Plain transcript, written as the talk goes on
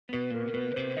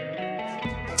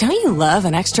Don't you love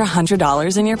an extra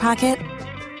 $100 in your pocket?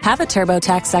 Have a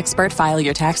TurboTax expert file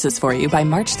your taxes for you by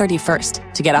March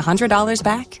 31st to get $100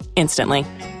 back instantly.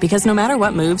 Because no matter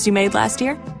what moves you made last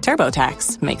year,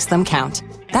 TurboTax makes them count.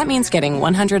 That means getting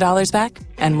 $100 back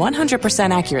and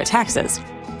 100% accurate taxes,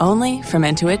 only from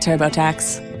Intuit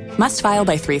TurboTax. Must file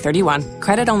by 3/31.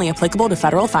 Credit only applicable to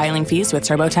federal filing fees with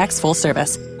TurboTax full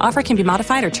service. Offer can be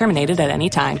modified or terminated at any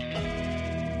time.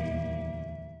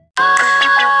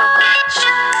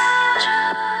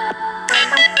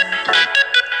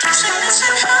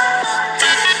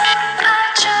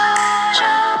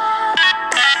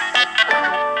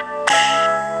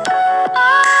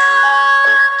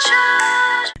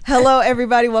 Hello,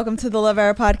 everybody. Welcome to the Love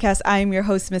Hour podcast. I am your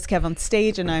host, Miss Kev on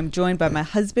Stage, and I'm joined by my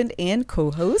husband and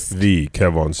co-host, the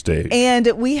Kev on Stage.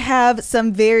 And we have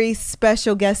some very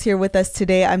special guests here with us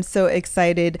today. I'm so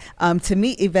excited to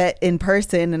meet Yvette in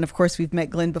person, and of course, we've met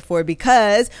Glenn before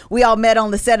because we all met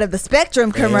on the set of the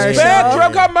Spectrum commercial.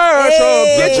 Spectrum commercial.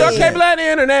 Hey. Get your cable and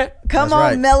internet. Come That's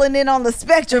on, right. melanin on the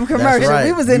Spectrum commercial. right.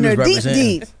 We was in there We was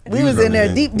deep. We was in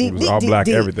there deep. All black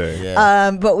everything.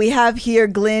 Yeah. But we have here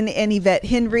Glenn and Yvette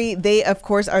Henry. They, of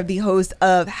course, are the hosts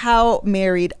of How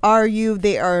Married Are You?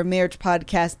 They are a marriage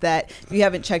podcast that if you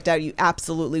haven't checked out, you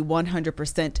absolutely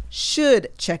 100%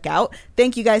 should check out.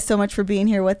 Thank you guys so much for being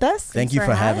here with us. Thank you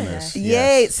for having us. Yay.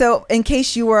 Yes. So in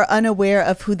case you are unaware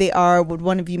of who they are, would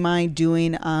one of you mind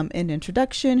doing an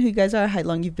introduction, who you guys are, how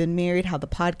long you've been married, how the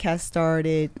podcast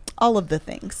started, all of the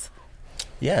things?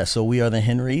 Yeah, so we are the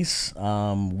Henrys.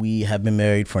 We have been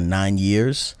married for 9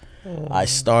 years. I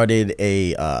started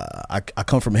I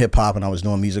come from hip hop and I was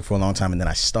doing music for a long time, and then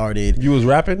I started. You was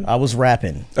rapping? I was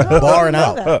rapping, barring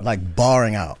out, like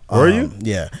barring out. Were you?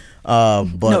 Yeah.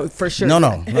 But No, for sure.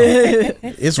 No.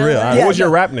 It's real. What was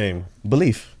your rap name?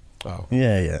 Belief. Oh,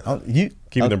 Yeah.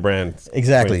 keeping the brand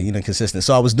Exactly, clean. consistent.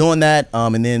 So I was doing that,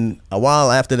 and then a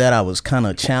while after that, I was kind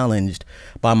of challenged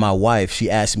by my wife.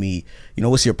 She asked me,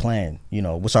 what's your plan?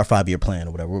 What's our 5-year plan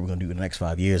or whatever? What we're gonna do in the next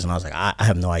 5 years? And I was like, I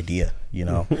have no idea,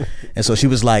 And so she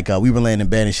was like, we were laying in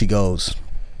bed, and she goes,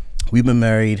 we've been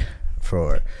married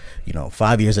for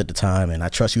 5 years at the time, and I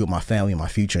trust you with my family and my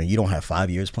future, and you don't have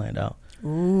 5 years planned out.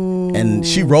 Ooh. And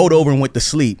she rolled over and went to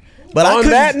sleep. But On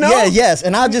that note? yes,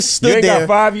 and I just stood You ain't there. got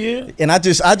 5 years? And I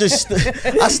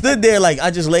stood there like,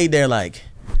 I just laid there like,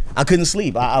 I couldn't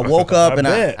sleep. I woke up and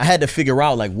I had to figure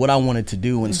out like what I wanted to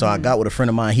do. And so I got with a friend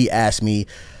of mine. He asked me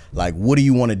like, what do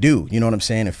you want to do? You know what I'm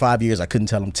saying? In 5 years, I couldn't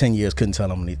tell him. 10 years, couldn't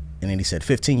tell him. And then he said,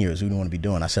 15 years, what do you want to be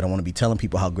doing? I said, I want to be telling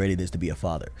people how great it is to be a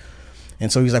father. And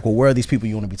so he's like, well, where are these people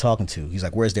you want to be talking to? He's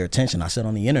like, where's their attention? I said,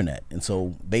 on the internet. And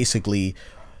so basically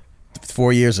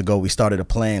 4 years ago, we started a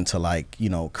plan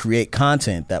to create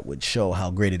content that would show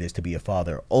how great it is to be a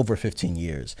father over 15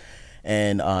 years.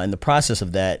 And in the process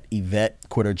of that, Yvette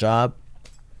quit her job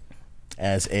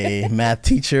as a math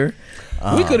teacher.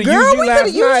 We could have used you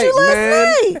last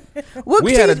night, man.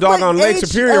 We had a doggone Lake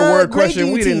Superior word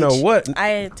question. We didn't know what.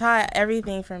 I taught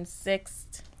everything from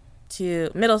 6th to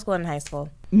middle school and high school.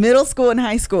 Middle school and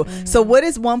high school. Mm-hmm. So what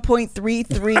is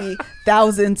 1.33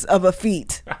 thousandths of a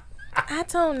feet? I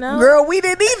don't know. Girl, we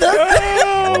didn't either.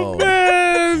 Oh,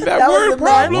 man. That was word the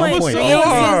problem math was so point.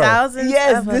 hard.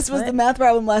 Yes, this was the math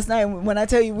problem last night. When I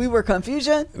tell you we were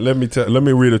confusion. Let me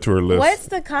read it to her list. What's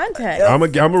the context? I'm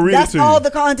gonna read That's it to you. all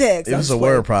the context. It was a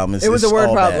word problem. It was a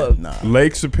word problem. Nah.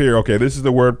 Lake Superior. Okay, this is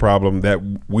the word problem that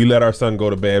we let our son go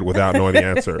to bed without knowing the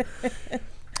answer.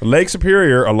 Lake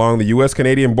Superior along the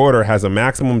U.S.-Canadian border has a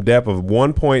maximum depth of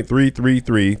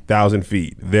 1.333 thousand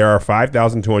feet. There are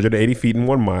 5,280 feet in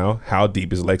 1 mile. How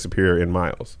deep is Lake Superior in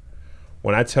miles?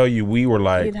 When I tell you, we were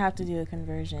like... You'd have to do a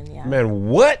conversion, yeah. Man,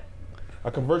 what?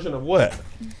 A conversion of what?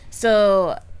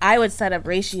 So I would set up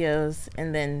ratios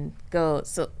and then go...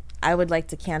 So I would like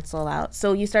to cancel out.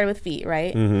 So you started with feet,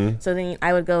 right? Mm-hmm. So then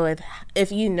I would go with...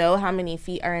 If you know how many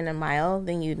feet are in a mile,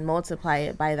 then you'd multiply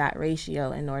it by that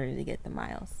ratio in order to get the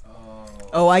miles.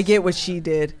 Oh, I get what she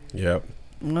did. Yep.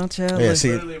 No, child. Yeah,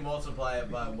 see, Literally multiply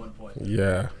it by 1.3.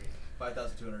 Yeah.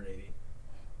 5,280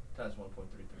 times 1.33.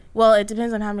 Well, it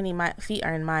depends on how many feet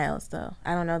are in miles, though.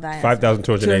 I don't know that.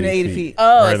 5,280 feet.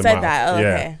 Oh, Right it in said miles. that. Oh,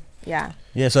 Yeah. okay. Yeah.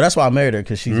 Yeah, so that's why I married her,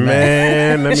 because she's math.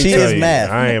 Man, let me She tell is you, math.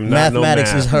 I am not Mathematics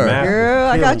no math. is her. Math Girl,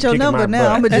 I got your kicking number my now.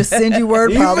 butt. I'm going to just send you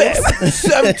word problems.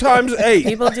 7 times 8.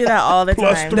 People do that all the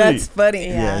Plus time. 3. That's funny.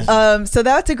 Yeah. So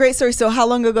that's a great story. So how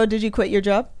long ago did you quit your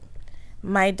job?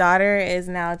 My daughter is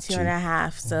now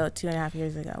 2.5, so 2.5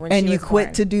 years ago. When And she you was quit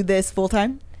born. to do this full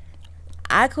time?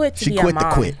 I quit to She be quit a to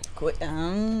mom. quit.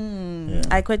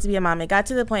 I quit to be a mom. It got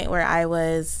to the point where I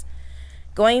was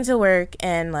going to work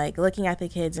and like looking at the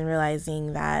kids and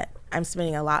realizing that I'm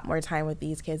spending a lot more time with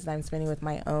these kids than I'm spending with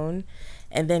my own.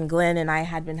 And then Glenn and I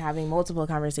had been having multiple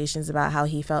conversations about how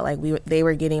he felt like they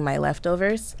were getting my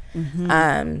leftovers.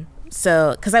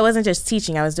 So, because I wasn't just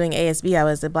teaching, I was doing ASB. I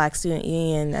was the Black Student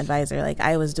Union advisor. Like,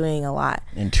 I was doing a lot.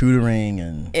 And tutoring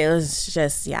and... It was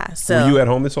just, yeah. So were you at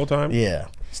home this whole time? Yeah.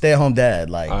 Stay-at-home dad.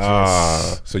 Like,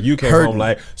 so you came hurting. home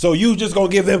like, so you just gonna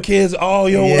give them kids all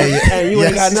your Yeah, work yeah. and you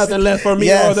ain't got nothing left for me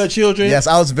Yes. or the children? Yes,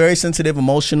 I was very sensitive,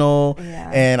 emotional, Yeah.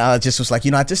 and I just was like,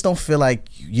 I just don't feel like,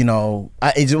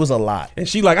 it was a lot. And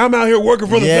she like, I'm out here working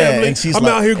for the Yeah, family. and she's I'm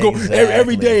like, out here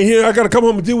every exactly. day here. I gotta come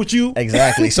home and deal with you.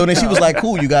 Exactly. So then she was like,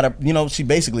 cool, you gotta, she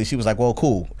was like, well,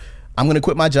 cool, I'm gonna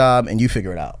quit my job and you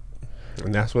figure it out.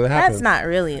 And that's what happened. that's not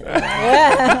really.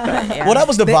 Well, that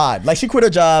was the vibe. Like, she quit her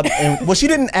job, and she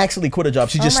didn't actually quit her job.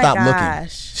 She just Oh my stopped looking.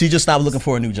 gosh. She just stopped looking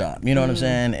for a new job. You know what I'm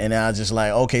saying? And I was just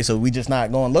like, okay, so we just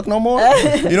not going to look no more.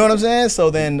 You know what I'm saying?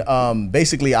 So then,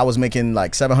 basically, I was making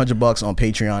like $700 on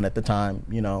Patreon at the time.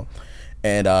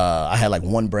 And I had like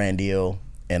one brand deal,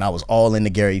 and I was all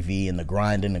into Gary Vee and the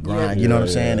grind. You know what I'm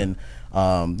saying?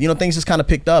 And things just kind of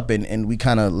picked up, and we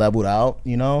kind of leveled out.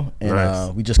 And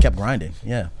Nice. we just kept grinding.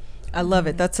 Yeah. I love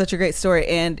it. That's such a great story,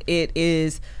 and it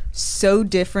is so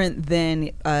different than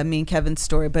me and Kevin's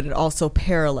story, but it also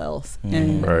parallels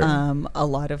in Right. a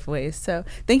lot of ways. So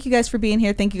thank you guys for being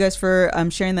here. Thank you guys for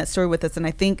sharing that story with us. And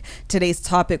I think today's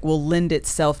topic will lend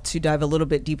itself to dive a little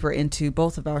bit deeper into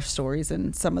both of our stories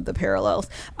and some of the parallels.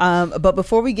 But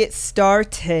before we get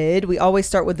started, we always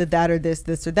start with the that or this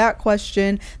or that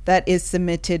question that is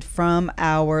submitted from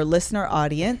our listener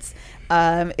audience.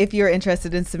 If you're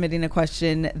interested in submitting a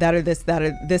question, that or this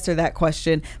or that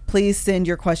question, please send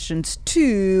your questions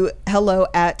to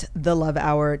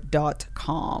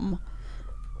hello@thelovehour.com.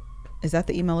 Is that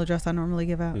the email address I normally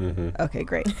give out? Okay,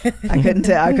 great. I couldn't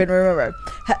remember.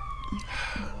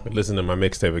 Listen to my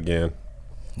mixtape again.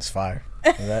 It's fire.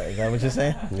 Is that what you're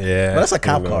saying? Yeah. Well, that's a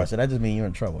cop you car, know. so that just means you're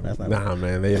in trouble. That's not. Nah,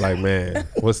 man. They like, man,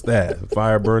 what's that?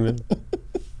 Fire burning?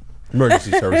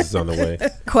 Emergency services on the way.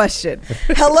 Question.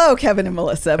 Hello, Kevin and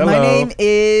Melissa. My Hello. name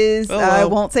is, Hello. I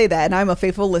won't say that, and I'm a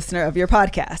faithful listener of your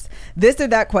podcast. This or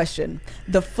that question.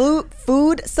 The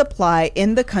food supply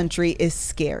in the country is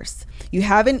scarce. You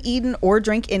haven't eaten or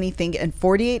drank anything in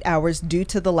 48 hours due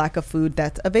to the lack of food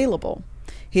that's available.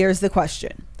 Here's the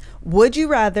question. Would you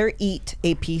rather eat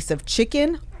a piece of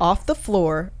chicken off the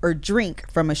floor or drink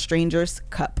from a stranger's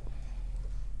cup?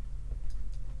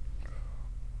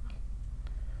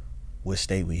 What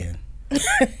state we in?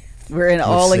 We're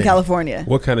all in city? California.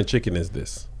 What kind of chicken is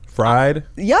this? Fried?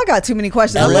 Y'all got too many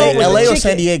questions. I'm LA, going with LA the or chicken.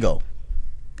 San Diego?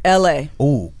 LA.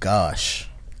 Oh gosh.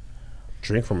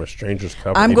 Drink from a stranger's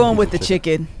cup? I'm Eat a going piece with of the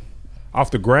chicken.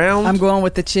 Off the ground? I'm going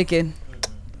with the chicken.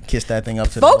 Kiss that thing up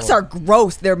to Folks the are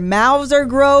gross. Their mouths are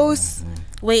gross.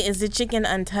 Wait, is the chicken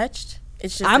untouched?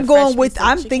 It's just. I'm a going fresh with. piece of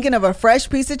I'm chicken? thinking of a fresh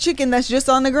piece of chicken that's just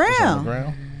on the ground. on the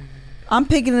ground. I'm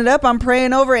picking it up. I'm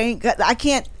praying over. I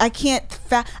can't.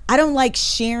 I don't like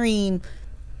sharing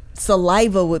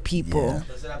saliva with people.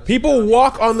 People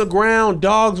walk on the ground.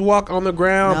 Dogs walk on the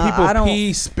ground. No, People I don't-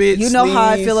 pee, spit, You know how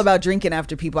I sneeze. feel about drinking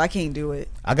after people. I can't do it.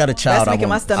 I got a child. That's making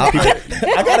my stomach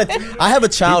I have a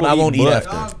child. People I won't eat eat blood.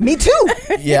 after. Me too.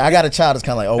 Yeah, I got a child. It's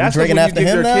kind of like, oh, That's we drinking when after you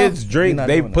give him your now. kids drink. We're not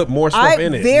They doing put that. more stuff I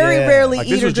in it. very Yeah. rarely Like,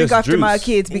 this eat or was drink just after my juice.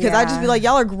 kids because I just be Yeah. like,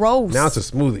 y'all are gross. Now it's a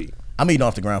smoothie. I'm eating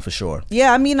off the ground for sure.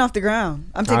 Yeah, I'm eating off the ground.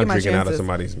 I'm taking I'm my drinking out of chances.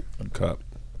 somebody's cup.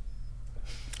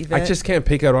 I Yvette? just can't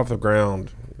pick it off the ground.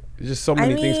 There's just so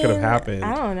many things could have happened.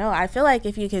 I don't know. I feel like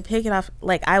if you could pick it off,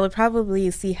 like I would probably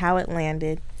see how it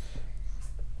landed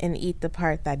and eat the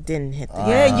part that didn't hit the ground.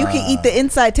 Yeah, you can eat the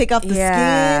inside, take off the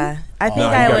Yeah, skin. I think No, you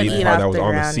I gotta would eat the eat part that off was the on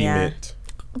the ground. Yeah. cement.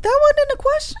 That wasn't a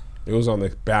question. It was on the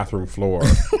bathroom floor.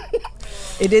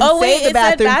 It didn't Oh, say wait, the it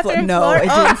said bathroom floor. bathroom No, floor? it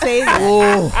didn't say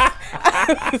that.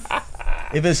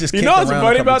 If it's just You kicked know what's around a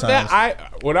funny couple about that? times.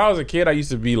 When I was a kid, I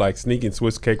used to be like sneaking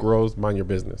Swiss cake rolls. Mind your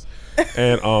business.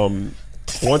 And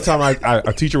one time,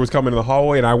 a teacher was coming in the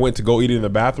hallway, and I went to go eat it in the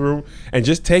bathroom, and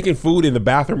just taking food in the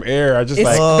bathroom air, I just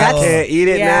It's- like I that's- can't eat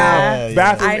it Yeah. now. Yeah.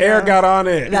 Bathroom I air know. got on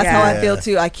it. That's how I Yeah. feel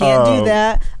too. I can't do Oh.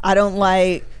 that. I don't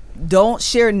like. Don't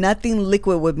share nothing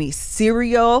liquid with me.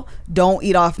 Cereal. Don't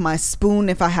eat off my spoon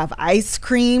if I have ice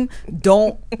cream.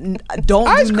 Don't Ice do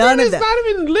cream none is of that. not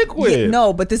even liquid. Yeah,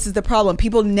 no, but this is the problem.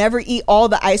 People never eat all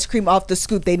the ice cream off the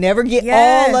scoop. They never get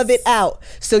Yes. all of it out.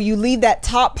 So you leave that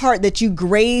top part that you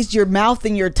grazed your mouth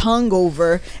and your tongue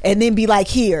over, and then be like,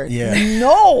 "Here, Yeah.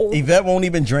 no." Yvette won't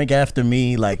even drink after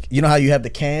me. Like, you know how you have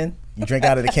the can? You drink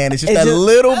out of the can. It's just It's that just-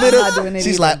 little bit I'm not doing of. it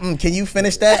She's either. like, can you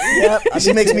finish that? Yep. And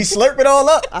she makes me slurp it all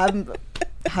up. I'm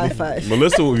High five.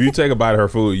 Melissa, if you take a bite of her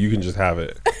food, you can just have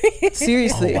it.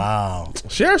 Seriously. Oh, wow.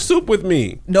 Share soup with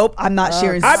me. Nope, I'm not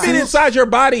sharing I've been soup. inside your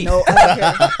body. No, I don't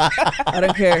care. I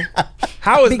don't care.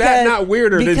 How is that not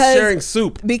weirder than sharing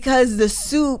soup? Because the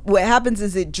soup, what happens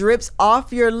is it drips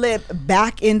off your lip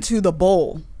back into the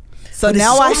bowl. So But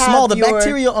now it's so I have small. The your,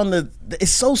 bacteria on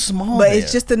it's so small. but there.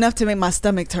 it's just enough to make my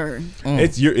stomach turn.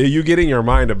 It's you getting your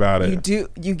mind about it.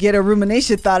 You get a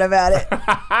rumination thought about it.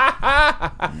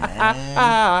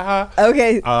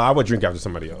 Okay, I would drink after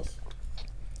somebody else.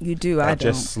 you do. I don't.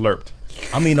 Just slurped.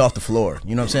 I'm eating off the floor.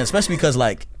 You know what I'm saying? Especially because,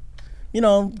 like,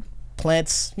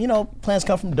 plants. Plants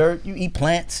come from dirt. You eat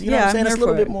plants. You know what I'm saying? It's a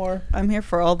little bit more. I'm here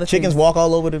for all the Chickens things. walk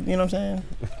all over the. You know what I'm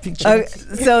saying? Okay,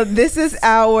 so this is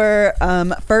our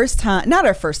first time, not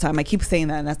our first time. I keep saying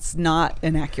that, and that's not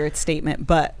an accurate statement,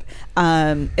 but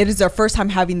it is our first time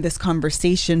having this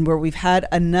conversation where we've had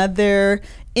another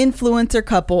influencer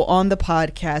couple on the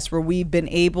podcast where we've been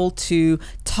able to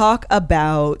talk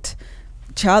about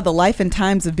the life and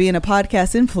times of being a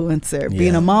podcast influencer,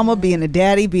 being a mama, being a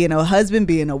daddy, being a husband,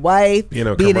 being a wife, being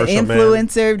an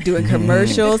influencer, doing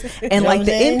commercials, and like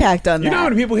the impact on that. You know how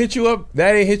many people hit you up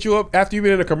that ain't hit you up after you've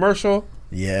been in a commercial?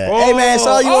 Yeah. Hey man,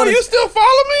 saw you on. You still follow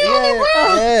me on the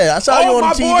ground? Yeah, I saw you on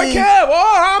my the TV. boy Kev.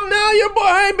 I'm now your boy.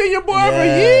 I ain't been your boy for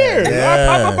years. I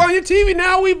pop up on your TV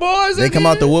now. We boys. They come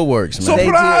out the woodworks,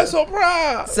 man.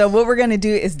 Surprise. So what we're going to do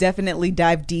is definitely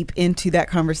dive deep into that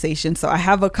conversation. So I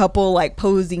have a couple like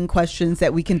posing questions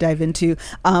that we can dive into.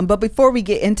 But before we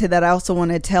get into that, I also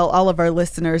want to tell all of our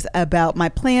listeners about my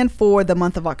plan for the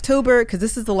month of October, because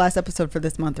this is the last episode for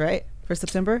this month, right? For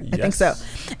September? Yes. I think so.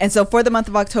 And so for the month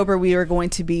of October, we are going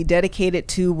to be dedicated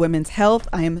to women's health.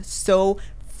 I am so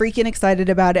freaking excited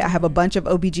about it. I have a bunch of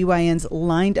OBGYNs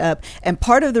lined up. And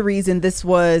part of the reason this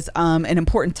was an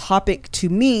important topic to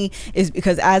me is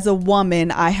because as a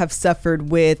woman, I have suffered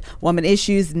with woman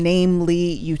issues,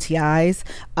 namely UTIs.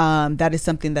 That is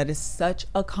something that is such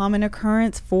a common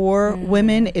occurrence for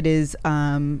women. It is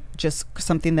just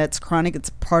something that's chronic. It's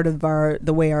part of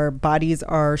the way our bodies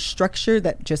are structured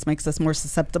that just makes us more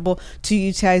susceptible to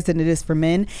UTIs than it is for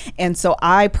men. And so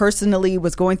I personally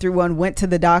was going through one, went to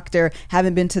the doctor,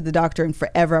 haven't been to the doctor in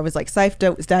forever. I was like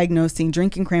self-diagnosing,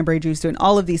 drinking cranberry juice, doing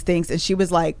all of these things. And she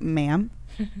was like, ma'am,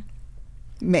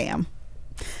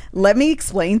 let me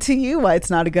explain to you why it's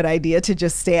not a good idea to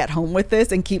just stay at home with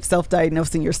this and keep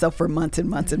self-diagnosing yourself for months and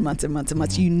months and months and months and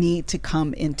months. You need to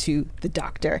come into the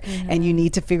doctor and you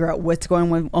need to figure out what's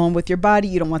going on with your body.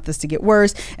 You don't want this to get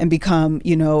worse and become,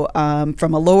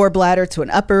 from a lower bladder to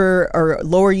an upper or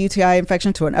lower UTI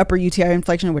infection to an upper UTI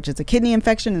infection, which is a kidney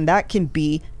infection, and that can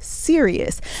be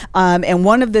serious. And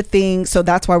one of the things, so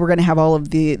that's why we're going to have all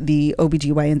of the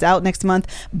OBGYNs out next month.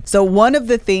 So one of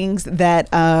the things that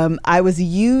I was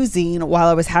using while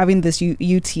I was having this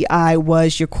UTI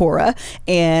was Eucora,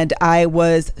 and I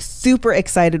was super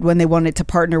excited when they wanted to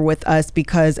partner with us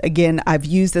because, again, I've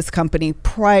used this company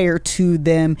prior to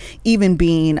them even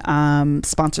being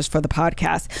sponsors for the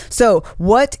podcast. So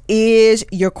what is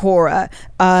Eucora?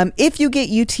 If you get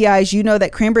UTIs, you know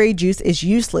that cranberry juice is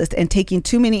useless and taking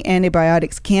too many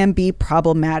antibiotics can be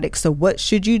problematic. So what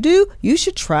should you do? You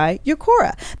should try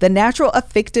Eucora, the natural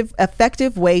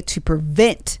effective way to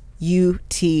prevent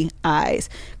UTIs.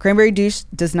 Cranberry juice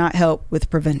does not help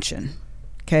with prevention.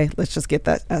 Okay, let's just get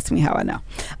that. Ask me how I know.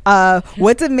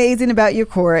 What's amazing about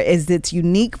Eucora is its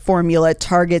unique formula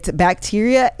targets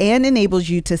bacteria and enables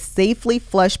you to safely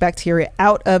flush bacteria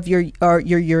out of your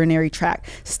urinary tract,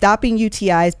 stopping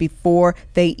UTIs before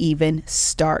they even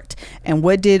start. And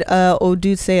what did old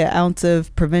dude say? An ounce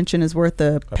of prevention is worth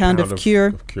a pound of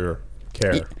cure.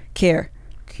 Care.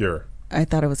 I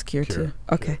thought it was cure too.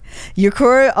 Okay.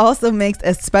 Eucora also makes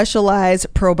a specialized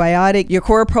probiotic,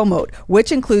 Eucora Promote,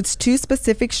 which includes 2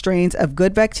 specific strains of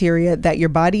good bacteria that your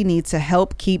body needs to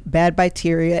help keep bad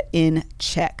bacteria in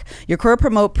check. Eucora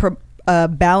Promote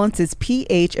balances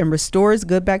pH and restores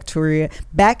good bacteria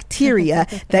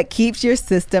that keeps your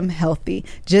system healthy.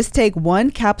 Just take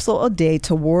 1 capsule a day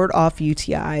to ward off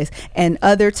UTIs and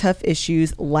other tough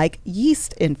issues like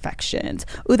yeast infections.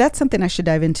 Ooh, that's something I should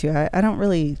dive into. I don't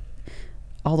really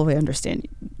all the way understand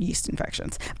yeast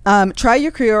infections. Try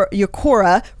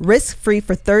Eucora risk-free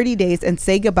for 30 days and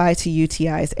say goodbye to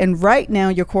UTIs. And right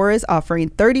now, Eucora is offering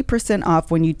 30%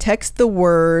 off when you text the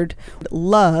word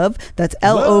LOVE, that's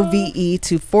LOVE,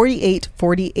 to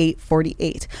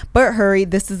 484848. But hurry,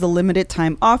 this is a limited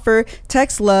time offer.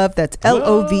 Text LOVE, that's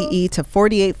LOVE, to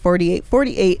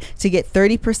 484848 to get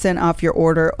 30% off your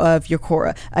order of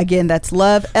Eucora. Again, that's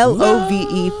LOVE,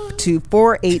 LOVE, to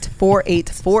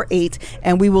 484848.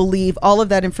 and we will leave all of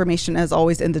that information as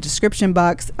always in the description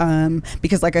box,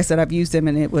 because like I said, I've used them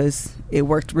and it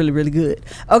worked really, really good.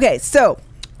 Okay, so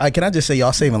Can I just say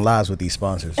y'all saving lives with these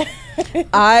sponsors?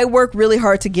 I work really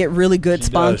hard to get really good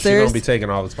sponsors. She don't be taking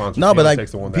all the sponsors. No, She but only like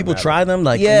takes the one that people matters. try them,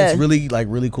 like Yeah. it's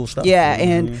really cool stuff. Yeah,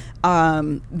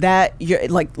 and that you're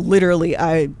like literally,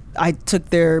 I took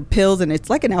their pills, and it's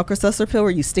like an Alka-Seltzer pill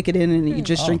where you stick it in and you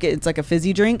just drink it. It's like a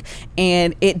fizzy drink,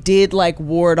 and it did like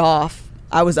ward off.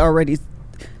 I was already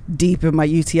deep in my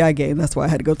UTI game, that's why I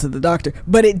had to go to the doctor,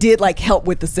 but it did like help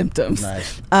with the symptoms.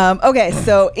 Nice. Okay,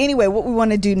 so anyway, what we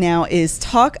want to do now is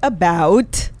talk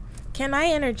about. Can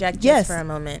I interject Yes. just for a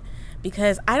moment?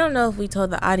 Because I don't know if we told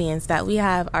the audience that we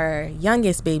have our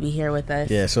youngest baby here with us.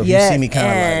 Yeah, so if Yes. you see me kind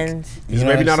of And like, Is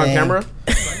maybe not on camera?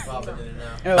 Popping in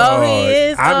and out. oh, he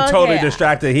is. I'm Oh, totally okay.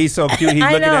 distracted. He's so cute. He's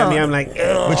I looking at know. me. I'm like,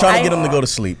 ugh. we're trying to get him to go to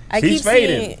sleep. I He's keep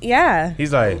fading. seeing, yeah.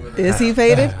 He's like, Is he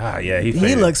faded? yeah, he He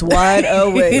faded. looks wide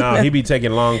awake. No, he be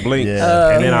taking long blinks, Yeah.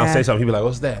 and then I'll yeah. say something. He be like,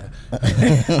 "What's that?"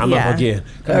 I'm Yeah. up again.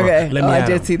 Come Okay. on, let Oh, me I at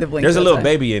did him. see the blink There's a that little time.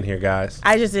 baby in here, guys.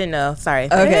 I just didn't know. Sorry.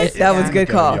 Okay, that was Yeah. good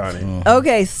call.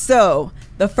 Okay, so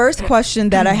the first question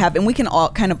that I have, and we can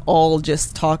all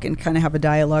just talk and kind of have a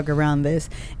dialogue around this,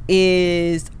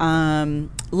 is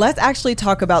let's actually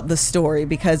talk about the story,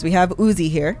 because we have Uzi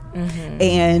here,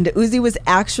 and Uzi was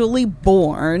actually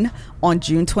born on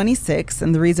June 26th,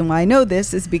 and the reason why I know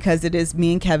this is because it is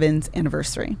me and Kevin's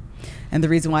anniversary. And the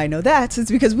reason why I know that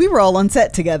is because we were all on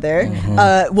set together.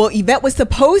 Well, Yvette was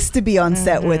supposed to be on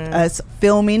set with us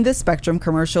filming the Spectrum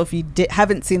commercial. If you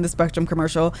haven't seen the Spectrum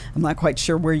commercial, I'm not quite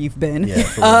sure where you've been. Yeah,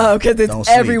 for real. Because it's Don't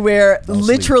sleep. everywhere, Don't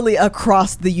literally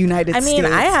across the United I States.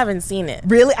 mean, I haven't seen it.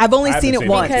 Really? I've only I seen haven't it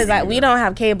seen it once. Because we don't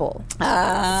have cable.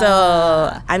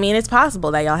 So, I mean, it's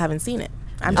possible that y'all haven't seen it.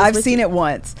 I've seen it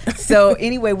once. So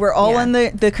anyway, we're all Yeah. on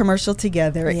the commercial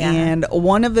together. Yeah. And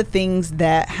one of the things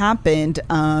that happened,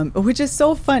 which is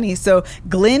so funny. So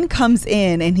Glenn comes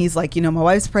in and he's like, my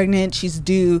wife's pregnant. She's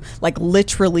due like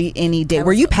literally any day. I Were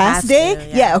was you past past day?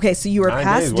 due, yeah. Okay. So you were 9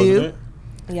 past days, wasn't due. it?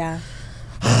 Yeah.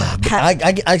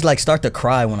 I like start to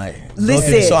cry when I Listen. go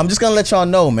through, so I'm just gonna let y'all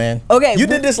know, man. Okay, you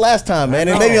did this last time, man.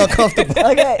 It made me uncomfortable.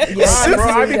 Okay. Yeah. Bro,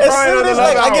 I be As crying soon on as the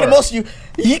like, love I get hour. emotional,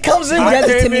 he comes in You I does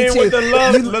with it to came me in too. with the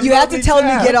love- You the have to lovely tell him to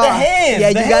tap. get the off. hands. Yeah,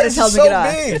 you The got to hands tell is him to so get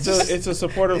off. big. It's a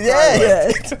supportive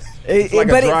Yeah. cry. It's like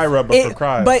a dry rubber for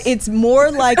cries. But it's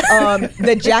more like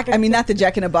the Jack. I mean, not the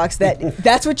Jack in a Box.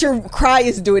 That's what your cry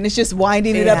is doing. It's just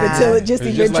winding it up Yeah. until it just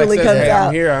It's just like eventually saying, comes hey, out.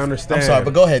 I'm here. I understand. I'm sorry,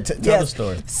 but go ahead. Tell Yes. the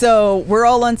story. So we're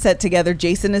all on set together.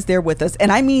 Jason is there with us,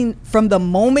 and I mean, from the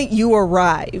moment you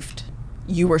arrived,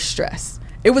 you were stressed.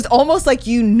 It was almost like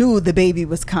you knew the baby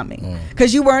was coming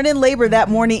because you weren't in labor that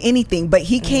morning, anything. But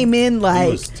he came in He like.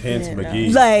 was tense,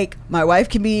 McGee. Like my wife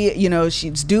can be,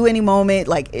 she's due any moment.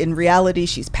 Like in reality,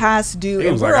 she's past due. He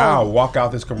and was we're like, all- I'll walk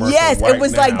out this commercial. Yes, it right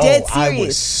was now. like dead I was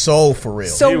serious. so for real.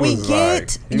 So He we was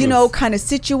get, like- he was- kind of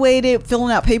situated,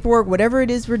 filling out paperwork, whatever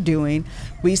it is we're doing.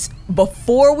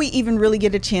 Before we even really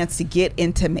get a chance to get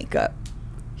into makeup,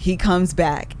 he comes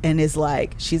back and is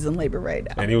like, she's in labor right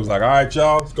now. And he was like, all right,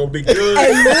 y'all, it's going to be good.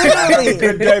 And literally-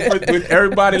 Good day with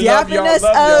everybody. Love Dapping y'all. us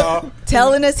Love up, y'all.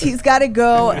 telling us he's got to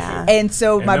go. Yeah. And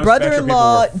so And my them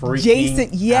brother-in-law, special people were freaking Jason,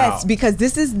 yes, out. because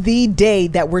this is the day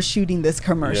that we're shooting this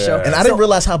commercial. Yeah. and I didn't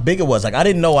realize how big it was. Like I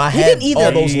didn't know I had didn't either.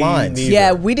 all those Me lines. neither.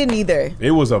 Yeah, we didn't either.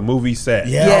 It was a movie set.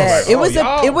 Yeah. Yeah, I it was like,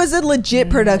 oh, it y'all. was a legit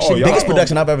production. Oh, y'all. Biggest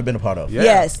production I've ever been a part of. Yeah.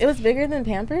 Yes, It was bigger than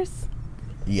Pampers?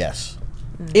 Yes.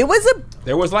 it was a.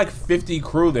 There was like 50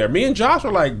 crew there. Me and Josh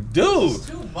were like, dude.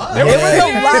 Too much. There was was a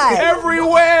PAs lot.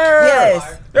 everywhere.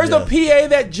 Yes. There's Yeah. a PA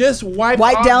that just wiped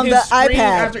Wiped off down his the screen iPad.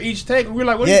 after each take. We were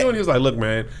like, what are Yeah. you doing? He was like, look,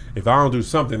 man, if I don't do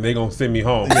something, they going to send me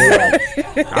home.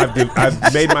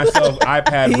 I've made myself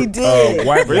iPad He did.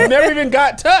 wiper. It never even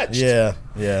got touched. Yeah.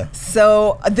 Yeah.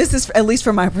 So this is at least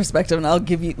from my perspective, and I'll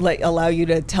give you allow you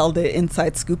to tell the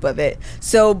inside scoop of it.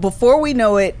 So before we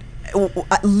know it,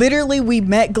 literally we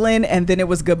met Glenn and then it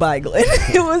was goodbye Glenn.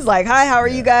 It was like, hi, how are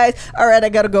you guys? All right, I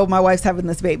gotta go, my wife's having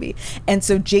this baby. And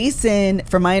so Jason,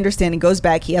 from my understanding, goes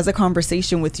back, he has a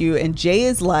conversation with you, and Jay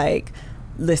is like,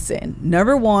 listen,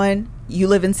 number one, you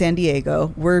live in San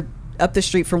Diego, we're up the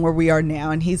street from where we are now,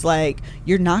 and he's like,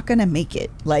 you're not gonna make it.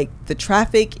 Like, the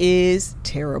traffic is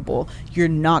terrible, you're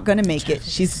not gonna make it.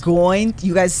 She's going,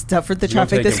 you guys suffered the It's gonna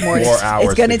traffic take this him morning, 4 hours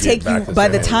it's gonna to get take you, back to by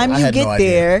the San time I you had no get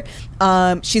idea.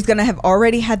 there, she's gonna have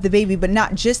already had the baby. But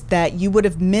not just that, you would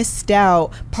have missed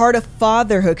out part of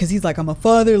fatherhood, because he's like, I'm a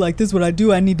father, like, this is what I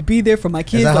do, I need to be there for my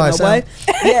kids, that how I'm I a sound? wife.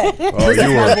 Yeah.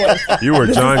 Oh, you were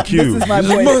John Q. This is my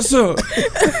This voice. is my son.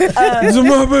 This is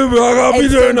my baby. I gotta be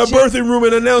And there so in the Jay- birthing room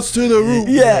and announce to the room.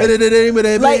 Yeah. The name of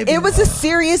that Like baby. it was a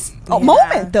serious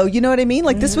moment though, you know what I mean?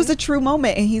 Like this was a true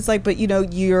moment. And he's like, but you know,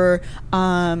 you're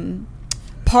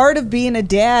part of being a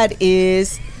dad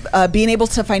is being able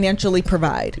to financially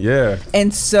provide. Yeah.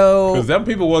 And so Because them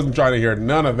people wasn't trying to hear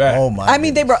none of that. Oh my. I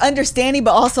mean, they were understanding,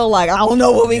 but also like, I don't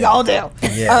know what we gonna do.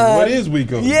 Yeah. What is we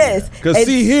gonna do? yes. Because And-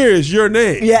 see, here is your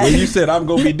name. Yeah. When you said I'm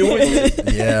gonna be doing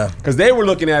it. Yeah. Because they were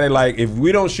looking at it like, if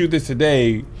we don't shoot this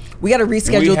today, we got to we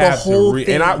reschedule the have whole to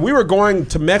thing. And we were going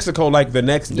to Mexico like the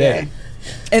next day.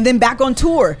 And then back on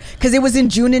tour because it was in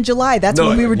June and July. That's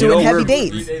when we were you doing know, heavy we're-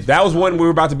 dates. That was when we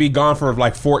were about to be gone for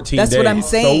like 14 That's days. what I'm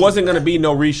saying. So it wasn't going to be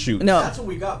no reshoot. No. That's when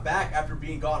we got back after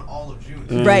being gone all of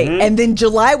June. Right. And then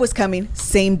July was coming.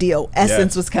 Same deal.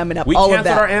 Essence was coming up. We all of canceled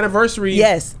that. our anniversary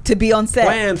Yes. To be on set.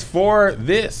 plans for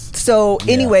this. So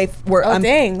anyway, we're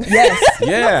dang. Yes.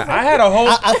 Yeah, I had a whole.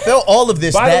 I felt all of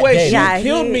this By that the way, day. she Yeah,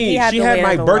 killed he me. had She the had weight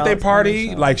my of the birthday world on party.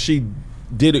 the show. Like she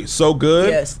did it so good.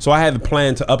 Yes. So I had the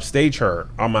plan to upstage her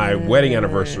on my wedding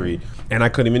anniversary, and I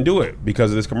couldn't even do it because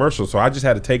of this commercial. So I just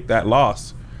had to take that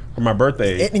loss for my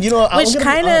birthday. And you know, I'm Which gonna-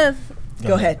 kind of,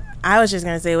 Go ahead. I was just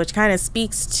gonna say, which kind of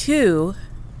speaks to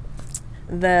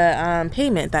the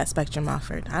payment that Spectrum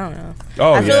offered. I don't know.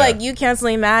 Oh, I feel yeah. like you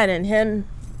canceling that and him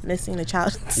missing the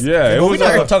child. Yeah, it Well, we're was.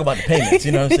 not gonna talk about the payments.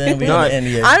 You know what I'm saying? We No, in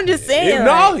the end, I'm just saying.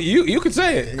 No, like, you could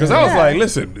say it because I was Yeah. like,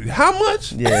 listen, how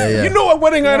much? Yeah. You know what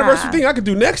wedding anniversary Yeah. thing I could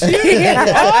do next year?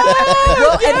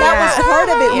 Well, and that was part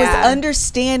of it was Yeah.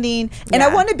 understanding. And I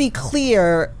Yeah. want to be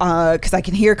clear because I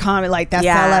can hear comment like that's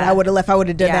Yeah. not I would have left. I would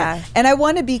have done Yeah. that. And I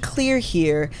want to be clear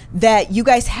here that you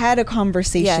guys had a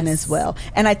conversation Yes. as well.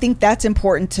 And I think that's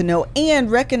important to know and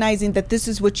recognizing that this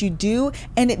is what you do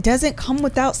and it doesn't come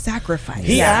without sacrifice.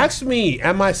 He Yeah. asked me,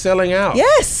 "Am I selling out?"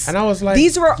 Yes. and I was like,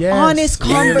 These were yes. honest Of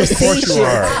course conversations. you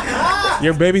are.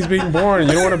 Your baby's being born, and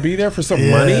you don't want to be there for some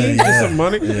money, just some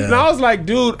money. And I was like,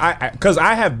 dude, because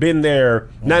I have been there,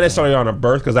 not necessarily on a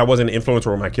birth, because I wasn't an influencer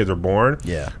when my kids were born.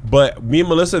 Yeah. But me and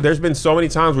Melissa, there's been so many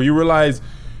times where you realize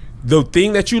the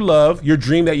thing that you love, your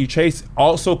dream that you chase,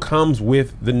 also comes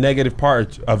with the negative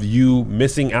part of you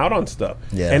missing out on stuff.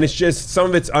 Yeah. And it's just some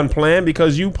of it's unplanned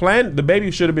because you planned the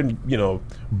baby should have been,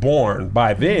 born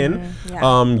by then.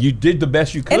 Yeah. You did the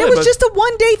best you could. And it was but just a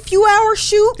 1 day, few hour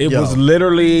shoot. it Yo. was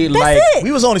literally like it.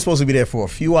 we was only supposed to be there for a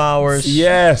few hours.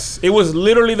 yes, it was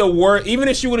literally the worst. Even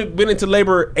if she would have been into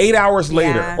labor 8 hours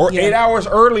later Yeah. or 8 hours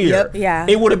earlier, Yep. Yeah.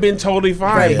 it would have been totally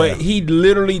fine. Right. But Yeah. he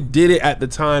literally did it at the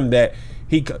time that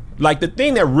he like the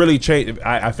thing that really changed.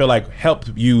 I feel like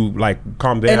helped you like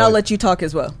calm down. And I'll let you talk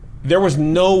as well. There was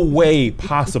no way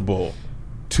possible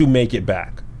to make it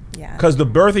back. Yeah. Because the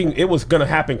birthing, it was going to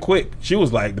happen quick. She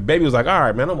was like, the baby was like, all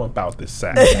right, man, I'm about this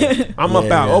sack. I'm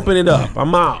about, yeah. open it up.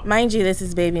 I'm out. Mind you, this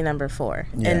is baby number 4.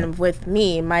 Yeah. And with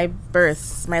me, my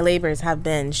labors have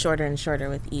been shorter and shorter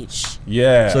with each.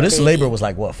 Yeah. So this Baby. labor was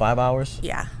like what, 5 hours?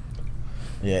 Yeah.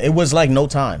 Yeah, it was like no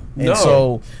time. And No.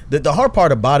 so the hard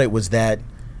part about it was that,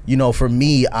 for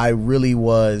me, I really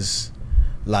was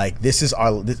like,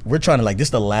 we're trying to this is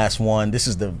the last one. This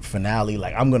is the finale.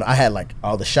 Like I had like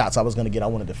all the shots I was gonna get. I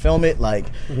wanted to film it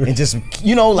and just,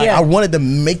 Yeah. I wanted to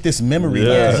make this memory.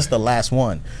 Yeah. Because it's the last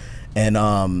one.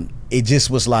 And it just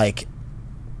was like,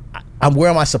 where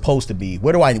am I supposed to be?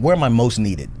 Where am I most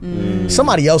needed?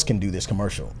 Somebody else can do this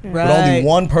commercial. But only Right.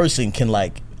 one person can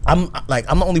I'm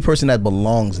the only person that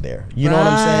belongs there. You know what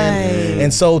I'm saying? Right.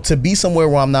 And so to be somewhere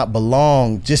where I'm not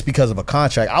belong just because of a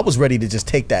contract, I was ready to just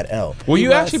take that L. Well,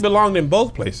 you actually belonged in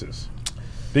both places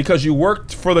because you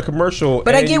worked for the commercial.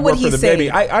 But I and get you what worked for he's the baby.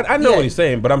 saying. I know Yeah. what he's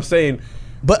saying, but I'm saying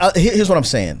But here's what I'm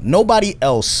saying. Nobody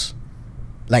else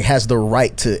has the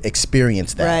right to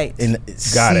experience that Right. and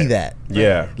Got see it. that.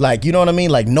 Yeah. You know what I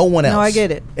mean? No one else. No, I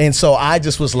get it. And so I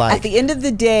just was like, At the end of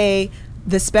the day,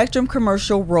 the Spectrum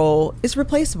commercial role is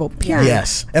replaceable. Period.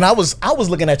 yes. And I was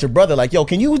looking at your brother like, yo,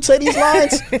 can you say these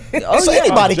lines? So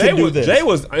anybody Jay can do was, this. Jay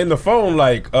was in the phone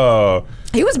like,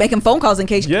 He was making phone calls in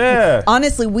case. Yeah.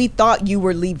 Honestly, we thought you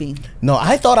were leaving. No,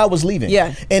 I thought I was leaving.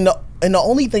 Yeah. And the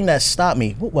only thing that stopped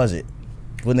me, what was it?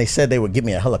 When they said they would give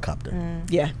me a helicopter.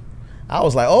 Yeah. I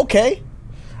was like, okay.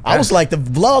 I was like, the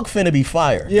vlog finna be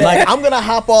fire. Yeah. I'm gonna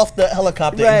hop off the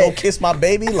helicopter and Right. go kiss my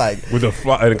baby. with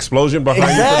an explosion behind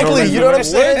Exactly. you. You know what I'm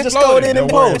saying? Just throw it in and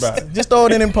post. Post. Just throw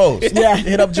it in and post. Yeah.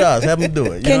 Hit up Josh. Have him do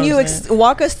it. Can know you what I'm saying?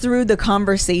 walk us through the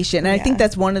conversation? And I think Yeah.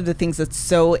 that's one of the things that's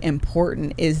so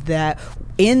important is that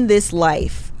in this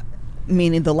life,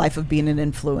 meaning the life of being an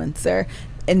influencer,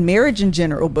 and marriage in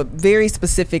general, but very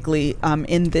specifically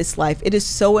in this life, it is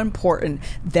so important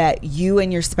that you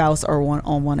and your spouse are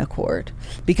on one accord.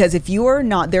 Because if you are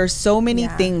not, there are so many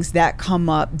Yeah. things that come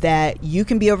up that you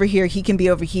can be over here, he can be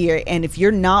over here. And if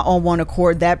you're not on one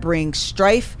accord, that brings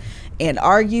strife and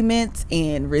arguments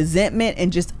and resentment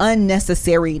and just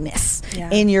unnecessariness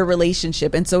in your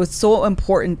relationship. And so it's so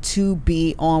important to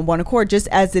be on one accord. Just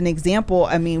as an example,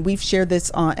 I mean, we've shared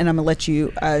this on, and I'm gonna let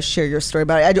you share your story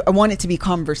about it. I want it to be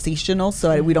conversational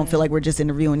so we don't feel like we're just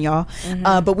interviewing y'all.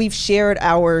 But we've shared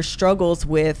our struggles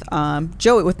with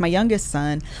Joey, with my youngest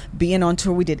son, being on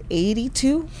tour. We did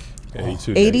 82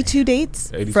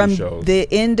 dates 82 from shows. the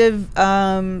end of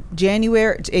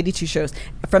January. 82 shows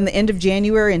from the end of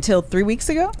January until 3 weeks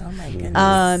ago. Oh my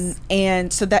goodness.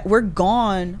 And so that we're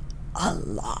gone a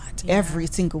lot every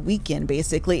single weekend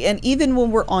basically. And even when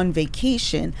we're on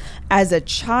vacation as a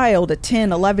child, a 10,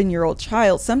 11-year-old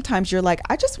child, sometimes you're like,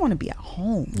 I just want to be at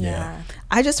home.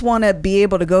 I just want to be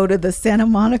able to go to the Santa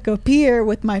Monica Pier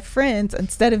with my friends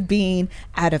instead of being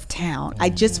out of town. I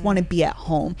just want to be at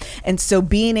home. And so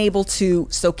being able to,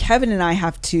 so Kevin and I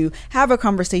have to have a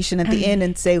conversation at the end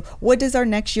and say, what does our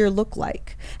next year look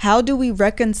like? How do we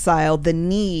reconcile the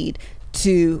need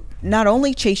to not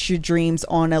only chase your dreams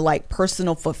on a like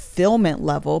personal fulfillment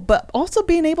level, but also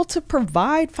being able to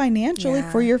provide financially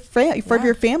for your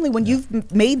your family when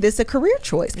you've made this a career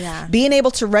choice. Being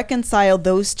able to reconcile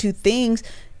those two things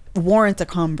warrants a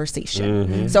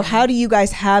conversation. So how do you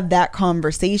guys have that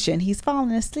conversation? He's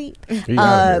falling asleep.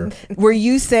 Where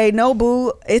you say, no,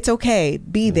 boo, it's okay,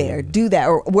 be there, do that,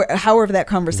 or however that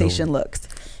conversation looks.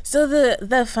 So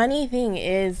the funny thing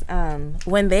is,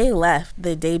 when they left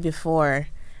the day before,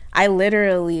 I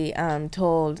literally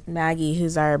told Maggie,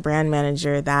 who's our brand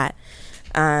manager, that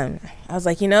I was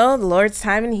like, the Lord's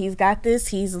timing, he's got this.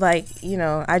 He's like,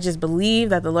 I just believe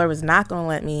that the Lord was not going to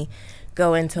let me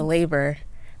go into labor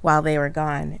while they were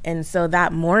gone. And so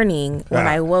that morning when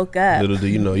I woke up, little do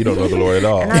you know, you don't know the Lord at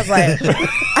all. And I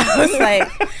was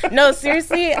like, no,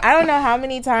 seriously, I don't know how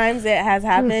many times it has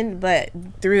happened, but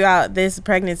throughout this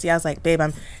pregnancy, I was like, babe,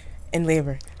 I'm in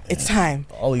labor. It's time.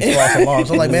 All these false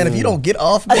alarms. I'm like, man, if you don't get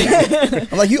off me,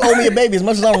 I'm like, you owe me a baby as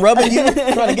much as I'm rubbing you,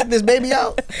 trying to get this baby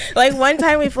out. Like one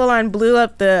time we full on blew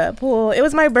up the pool. It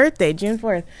was my birthday, June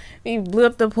 4th. We blew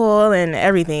up the pool and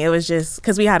everything. It was just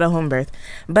because we had a home birth.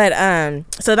 But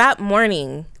so that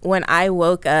morning when I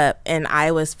woke up and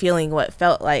I was feeling what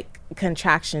felt like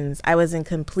contractions, I was in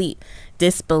complete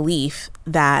disbelief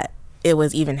that it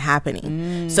was even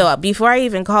happening. So before I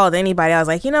even called anybody, I was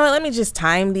like, you know what, let me just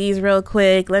time these real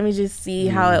quick. Let me just see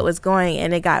how it was going.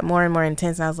 And it got more and more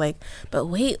intense. And I was like, but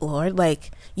wait, Lord,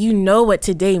 like, you know what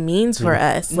today means for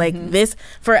us. Like this,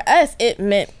 for us, it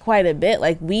meant quite a bit.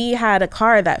 Like we had a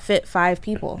car that fit 5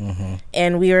 people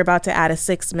and we were about to add a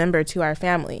 6th member to our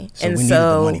family. So and we so needed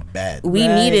the money bad. We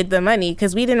needed the money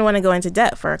because we didn't want to go into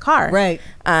debt for a car. Right.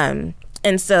 And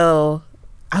so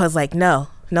I was like, no.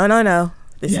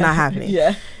 This is not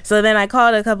happening. So then I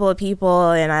called a couple of people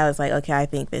and I was like, okay, I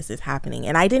think this is happening.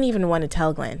 And I didn't even want to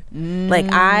tell Glenn.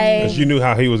 Because you knew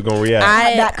how he was going to react.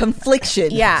 That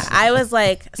confliction. Yeah. I was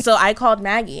like, so I called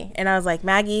Maggie and I was like,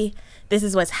 Maggie, this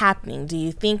is what's happening. Do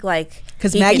you think like...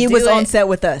 Because Maggie was on set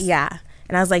with us. Yeah.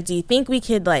 And I was like, do you think we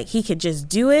could like, he could just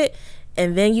do it?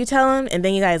 And then you tell him, and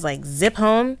then you guys like zip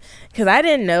home? Because I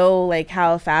didn't know like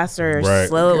how fast or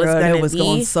slow it was going to be. It was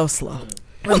going so slow.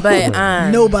 But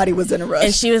nobody was in a rush.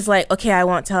 And she was like, okay, I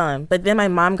won't tell him. But then my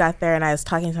mom got there and I was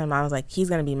talking to my mom. I was like, he's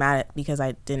going to be mad at because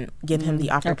I didn't give him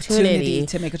the opportunity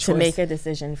to make a choice, to make a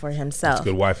decision for himself. That's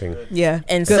good wifing. Yeah.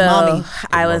 And good so mommy.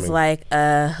 I was like,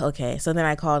 okay. So then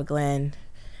I called Glenn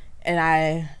and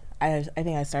I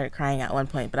think I started crying at one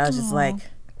point, but I was just like,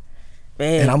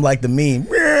 babe. And I'm like the meme.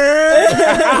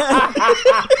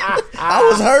 I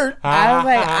was hurt. I was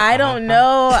like, I don't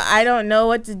know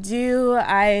what to do.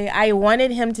 I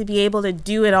wanted him to be able to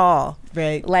do it all.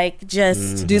 Right. Like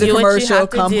just do the commercial,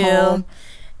 what you have to do. home.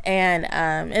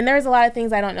 And there's a lot of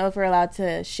things I don't know if we're allowed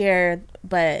to share,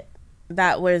 but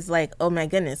that was like, oh my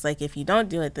goodness, like if you don't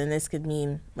do it, then this could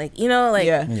mean like,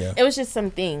 it was just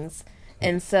some things.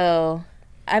 And so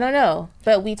I don't know,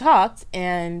 but we talked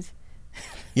and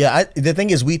the thing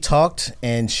is we talked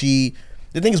and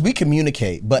the thing is we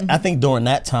communicate, but I think during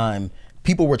that time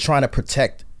people were trying to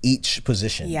protect each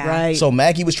position. Yeah. Right. So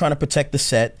Maggie was trying to protect the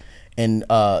set and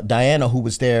Diana, who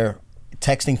was there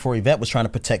texting for Yvette, was trying to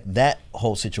protect that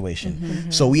whole situation.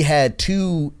 So we had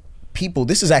 2 people.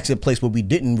 This is actually a place where we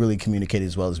didn't really communicate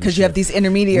as well as we should. Because you have these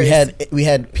intermediaries. We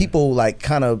had people like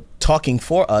kind of talking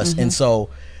for us, and so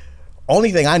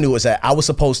only thing I knew was that I was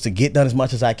supposed to get done as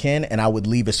much as I can and I would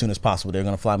leave as soon as possible. They're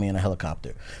going to fly me in a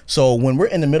helicopter. So when we're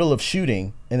in the middle of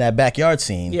shooting in that backyard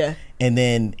scene, and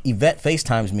then Yvette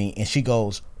FaceTimes me and she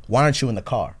goes, why aren't you in the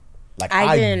car? Like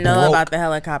I didn't know about the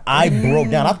helicopter. I broke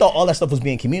down. I thought all that stuff was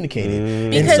being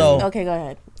communicated. Because, okay, go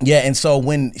ahead. Yeah, and so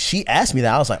when she asked me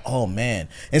that, I was like, oh man.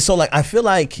 And so like I feel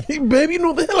like, Hey, baby, you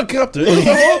know the helicopter. It's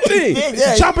the whole thing.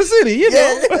 Yeah. Chopper City, you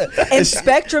know. And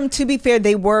Spectrum, to be fair,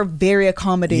 they were very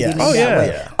accommodating Yeah. in Oh, that yeah. way.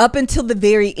 Yeah. Up until the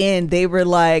very end, they were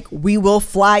like, we will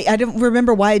fly. I don't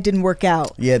remember why it didn't work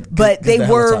out. Yeah, but 'cause they the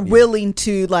were helicopter, yeah. willing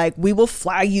to, like, we will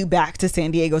fly you back to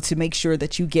San Diego to make sure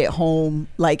that you get home,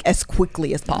 like, as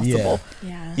quickly as possible.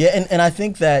 Yeah. Yeah, and I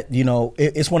think that, you know,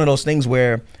 it's one of those things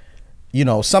where, you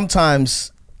know,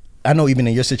 sometimes I know even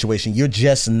in your situation, you're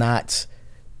just not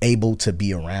able to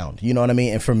be around. You know what I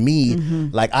mean? And for me,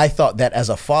 like I thought that as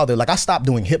a father, like I stopped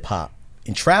doing hip hop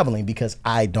and traveling because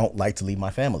I don't like to leave my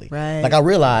family. Right. Like I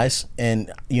realized,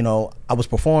 and you know, I was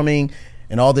performing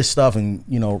and all this stuff and,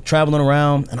 you know, traveling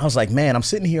around, and I was like, man, I'm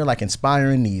sitting here like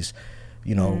inspiring these,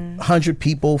 you know, 100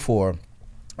 people for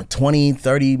 20,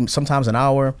 30, sometimes an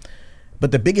hour.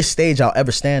 But the biggest stage I'll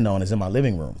ever stand on is in my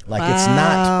living room. Like it's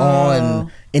not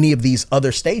on any of these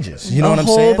other stages. You know A what I'm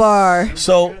whole saying? bar.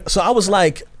 So I was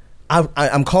like,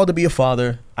 I'm called to be a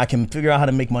father. I can figure out how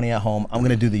to make money at home. I'm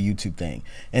gonna do the YouTube thing.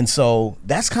 And so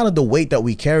that's kind of the weight that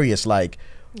we carry. It's like,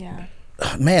 Yeah.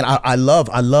 man, I love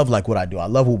like what I do. I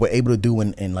love what we're able to do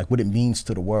and like what it means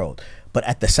to the world. But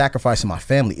at the sacrifice of my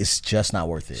family, it's just not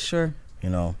worth it. Sure.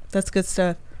 You know? That's good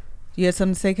stuff. You had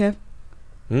something to say, Kev?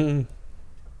 Mm-mm.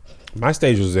 My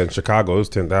stage was in Chicago. It was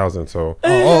 10,000. So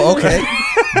Oh, okay.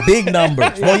 Big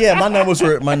numbers. Well, yeah, my numbers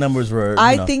were.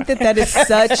 I you know. think that is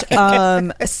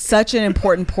such an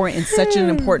important point and such an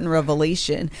important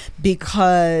revelation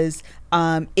because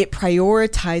it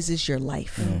prioritizes your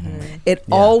life. It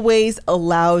always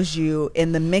allows you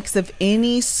in the mix of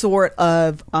any sort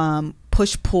of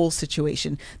push-pull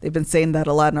situation. They've been saying that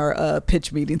a lot in our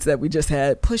pitch meetings that we just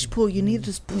had. Push-pull, you need to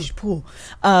just push-pull.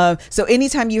 So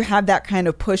anytime you have that kind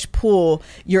of push-pull,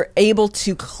 you're able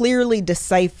to clearly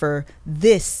decipher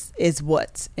this is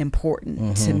what's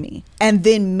important to me. And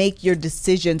then make your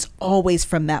decisions always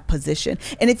from that position.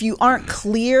 And if you aren't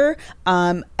clear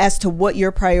as to what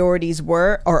your priorities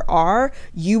were or are,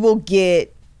 you'll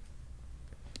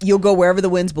go wherever the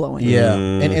wind's blowing. Yeah.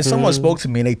 And someone spoke to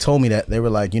me and they told me that they were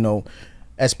like, you know,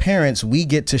 as parents, we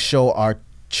get to show our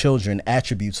children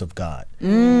attributes of God.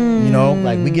 You know,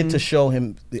 like we get to show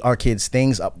our kids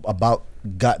things about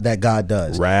God that God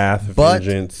does. wrath, But-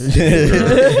 vengeance,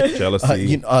 anger,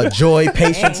 jealousy. Joy,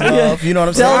 patience, love. You know what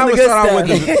I'm saying? I the always good thought I went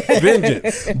to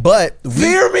vengeance. But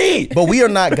Fear me. But we are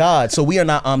not God, so we are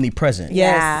not omnipresent.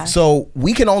 Yes. So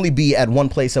we can only be at one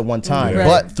place at one time. Right.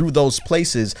 But through those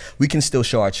places, we can still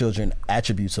show our children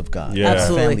attributes of God. Yeah.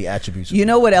 Absolutely. Family attributes. You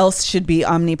know what else should be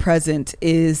omnipresent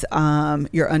is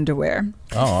your underwear.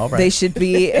 Oh, all right. They should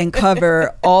be and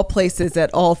cover all places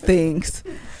at all things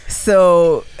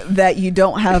so that you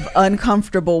don't have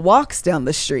uncomfortable walks down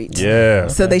the street. Yeah.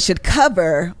 So they should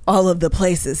cover all of the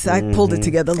places. I pulled it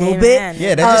together a little Amen. bit.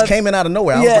 Yeah, that just came in out of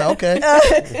nowhere. I was like,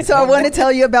 okay. So I want to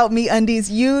tell you about Me Undies.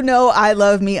 You know I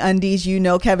love Me Undies. You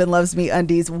know Kevin loves Me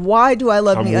Undies. Why do I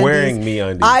love I'm Me Undies? wearing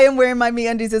MeUndies. I am wearing my Me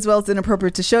Undies as well. It's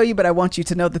inappropriate to show you, but I want you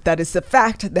to know that is the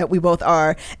fact that we both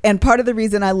are. And part of the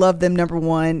reason I love them, number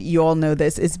one, you all know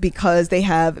this, is because they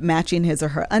have matching his or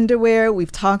her underwear.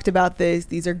 We've talked about this.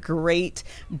 These are great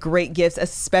gifts,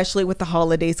 especially with the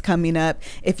holidays coming up.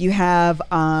 If you have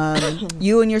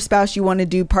you and your spouse, you want to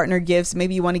do partner gifts,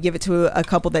 maybe you want to give it to a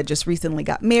couple that just recently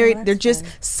got married. They're just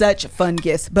such fun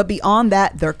gifts. But beyond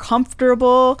that, they're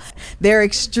comfortable. They're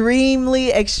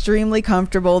extremely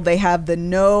comfortable. They have the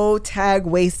no tag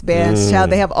waistbands. Child,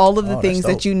 they have all of the Oh, things that's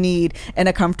that dope. you need in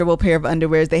a comfortable pair of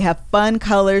underwears. They have fun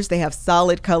colors. They have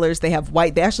solid colors. They have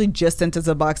white. They actually just sent us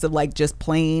a box of like just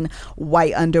plain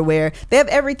white underwear. They have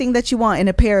everything that you want in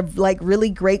a pair of like really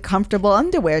great comfortable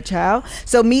underwear, child.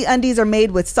 So Me Undies are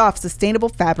made with soft, sustainable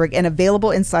fabric and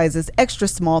available in sizes extra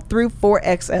small through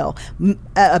 4XL.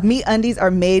 Me Undies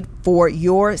are made for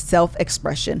your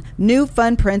self-expression. New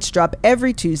fun prints drop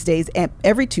every Tuesday,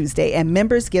 and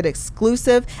members get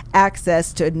exclusive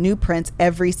access to new prints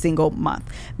every single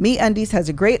month. Me Undies has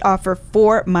a great offer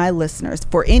for my listeners.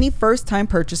 For any first-time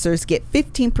purchasers, get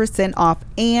 15% off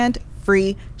and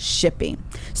free shipping.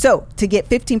 So to get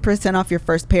 15% off your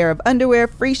first pair of underwear,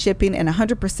 free shipping, and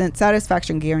 100%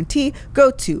 satisfaction guarantee, go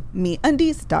to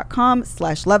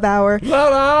meundies.com/lovehour.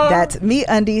 Love hour. That's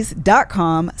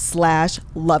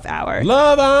meundies.com/lovehour.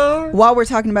 Love hour. While we're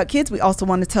talking about kids, we also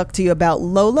want to talk to you about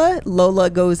Lola. Lola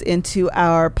goes into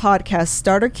our podcast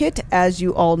starter kit. As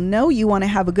you all know, you want to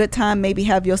have a good time, maybe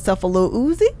have yourself a little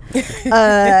Uzi.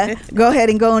 Go ahead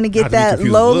and go in and get Not to be that confused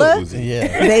with Lola. Lil Uzi.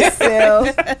 Yeah. They sell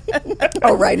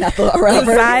Oh, right, not the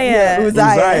rapper. Uzziah.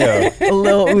 Uzziah. A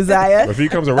little Uzziah. If he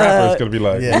becomes a rapper, it's gonna be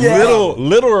like yeah.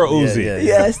 little or Uzi. Yeah.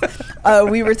 Yes.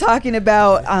 We were talking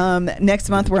about next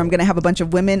month where I'm going to have a bunch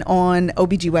of women on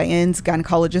OBGYNs,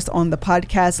 gynecologists on the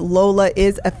podcast. Lola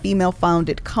is a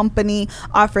female-founded company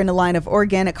offering a line of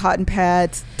organic cotton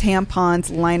pads,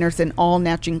 tampons, liners, and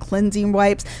all-natural cleansing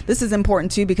wipes. This is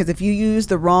important, too, because if you use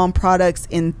the wrong products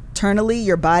internally,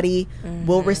 your body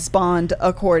will respond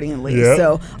accordingly. Yep.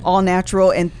 So all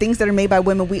natural and things that are made by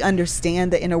women, we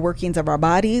understand the inner workings of our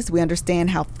bodies. We understand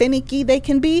how finicky they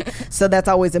can be. So that's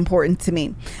always important to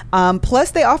me.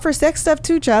 Plus, they offer sex stuff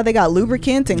too, child. They got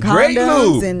lubricants and condoms. Great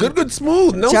lube. And Good,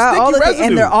 smooth. No child, all sticky of the- residue.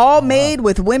 and they're all made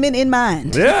with women in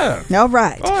mind. Yeah. All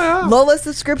right. Oh, yeah. Lola's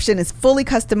subscription is fully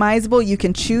customizable. You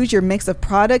can choose your mix of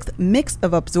products, mix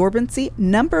of absorbency,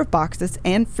 number of boxes,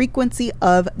 and frequency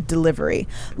of delivery.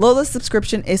 Lola's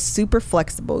subscription is super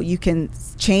flexible. You can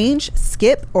change,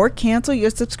 skip, or cancel your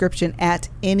subscription at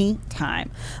any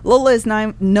time. Lola is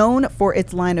known for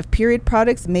its line of period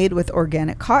products made with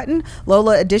organic cotton.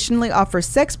 Lola additionally offers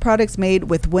sex products made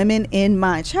with women in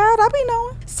mind. Child, I be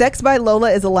knowing. Sex by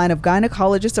Lola is a line of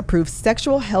gynecologist-approved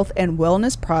sexual health and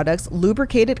wellness products,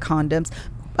 lubricated condoms,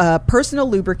 personal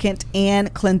lubricant,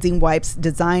 and cleansing wipes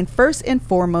designed first and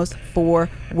foremost for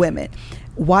women.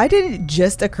 Why did it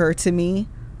just occur to me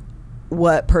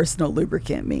what personal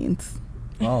lubricant means?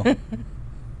 Oh.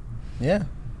 Yeah.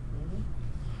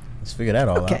 Let's figure that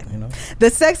all Okay. out, you know.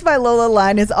 The Sex by Lola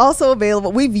line is also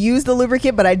available. We've used the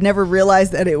lubricant, but I'd never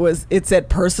realized that it said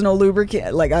personal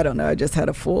lubricant. Like, I don't know. I just had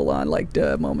a full on like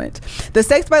duh moment. The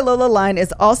Sex by Lola line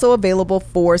is also available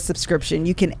for subscription.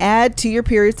 You can add to your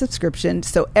period subscription,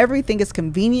 so everything is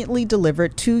conveniently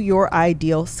delivered to your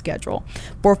ideal schedule.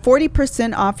 For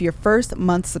 40% off your first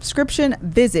month subscription,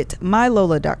 visit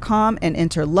mylola.com and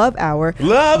enter Love Hour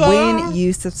when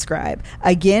you subscribe.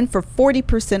 Again, for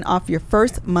 40% off your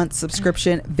first month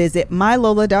subscription, visit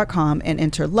mylola.com and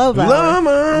enter Love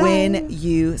Hour when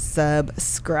you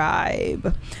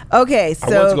subscribe. Okay, so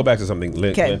I want to go back to something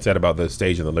Lynn said about the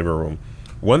stage in the living room.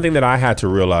 One thing that I had to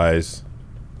realize,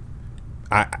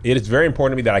 it is very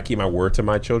important to me that I keep my word to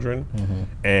my children. Mm-hmm.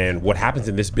 And what happens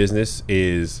in this business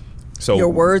is, so your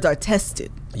words are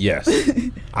tested. Yes.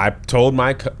 I told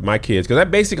my kids, because I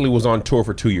basically was on tour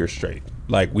for 2 years straight.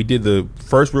 Like, we did the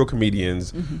first Real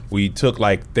Comedians. Mm-hmm. We took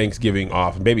like Thanksgiving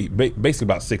off, basically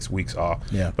about 6 weeks off.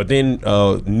 Yeah. But then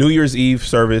New Year's Eve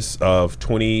service of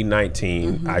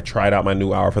 2019, I tried out my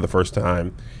new hour for the first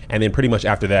time. And then pretty much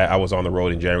after that, I was on the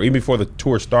road in January. Even before the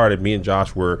tour started, me and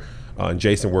Josh and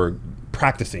Jason were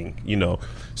practicing, you know.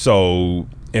 So,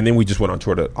 and then we just went on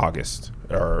tour to August.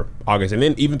 And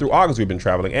then even through August we've been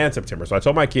traveling, and September. So I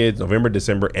told my kids November,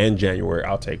 December, and January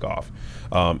I'll take off,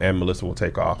 and Melissa will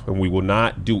take off, and we will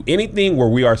not do anything where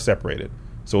we are separated.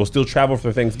 So we'll still travel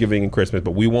for Thanksgiving and Christmas,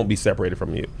 but we won't be separated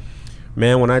from you.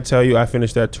 Man, when I tell you I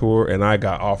finished that tour and I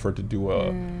got offered to do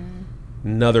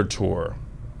another tour,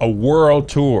 a world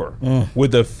tour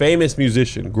with a famous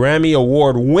musician, Grammy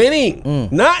Award winning,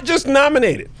 not just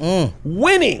nominated,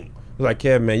 winning. Like,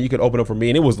 Kevin, man, you could open up for me.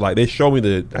 And it was like, they showed me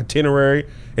the itinerary,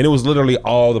 and it was literally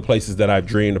all the places that I've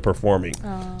dreamed of performing.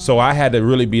 So I had to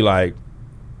really be like,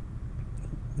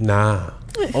 nah.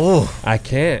 Oh, I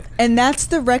can't. And that's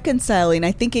the reconciling.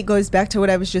 I think it goes back to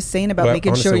what I was just saying about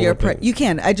making sure you're you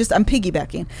can. I'm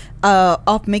piggybacking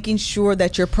off making sure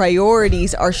that your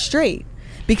priorities are straight.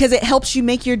 Because it helps you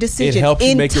make your decision. It helps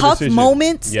you make your decision. In tough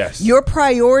moments, yes, your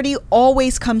priority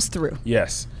always comes through.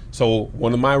 Yes. So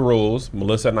one of my rules,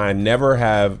 Melissa and I've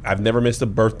never missed a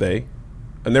birthday.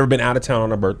 I've never been out of town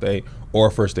on a birthday or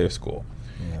a first day of school.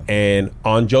 Yeah. And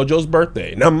on JoJo's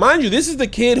birthday, now mind you, this is the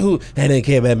kid who, I didn't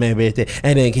care about my birthday,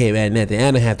 I didn't care about nothing,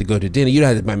 I didn't have to go to dinner, you don't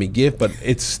have to buy me a gift, but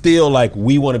it's still like,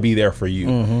 we want to be there for you,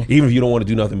 even if you don't want to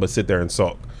do nothing but sit there and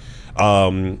sulk.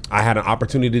 I had an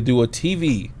opportunity to do a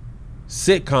TV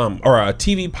sitcom or a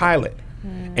TV pilot,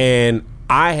 and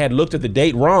I had looked at the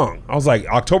date wrong. I was like,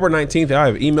 October 19th, I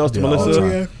have emails to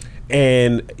Melissa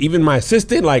and even my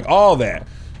assistant, like all that.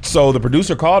 So the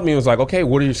producer called me and was like, okay,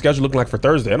 what are your schedule looking like for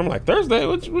Thursday? And I'm like, Thursday?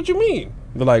 What you mean?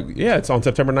 They're like, yeah, it's on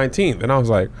September 19th. And I was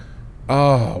like,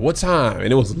 oh, what time?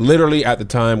 And it was literally at the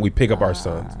time we pick up our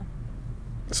sons.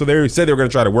 So they said they were going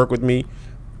to try to work with me.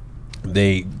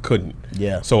 They couldn't.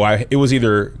 Yeah. So it was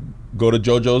either go to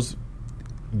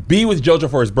be with JoJo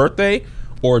for his birthday,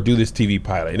 or do this TV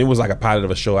pilot. And it was like a pilot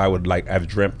of a show I would like, I've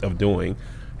dreamt of doing.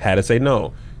 Had to say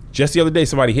no. Just the other day,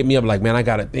 somebody hit me up like, man, I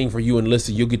got a thing for you, and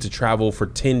listen, you'll get to travel for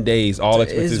 10 days, all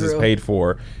expenses is paid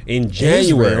for, in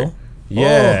January. Israel?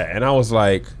 Yeah. And I was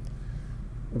like,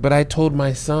 but I told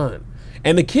my son.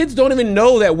 And the kids don't even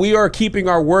know that we are keeping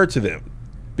our word to them.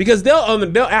 Because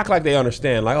they'll act like they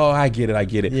understand, like, oh, I get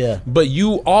it. Yeah. But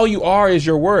all you are is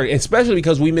your word, especially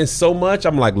because we miss so much.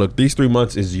 I'm like, look, these 3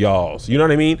 months is y'all's. You know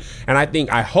what I mean? And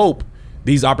I hope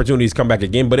these opportunities come back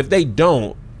again. But if they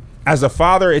don't, as a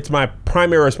father, it's my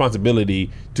primary responsibility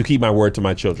to keep my word to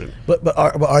my children. But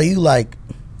are you like,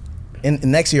 in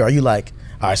next year, are you like,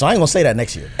 all right, so I ain't gonna say that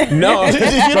next year. No. You know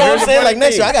what I'm saying? Like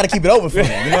next year, I gotta keep it open for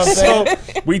them. You know what I'm saying?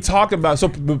 So we talked about,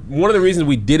 one of the reasons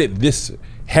we did it this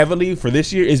heavily for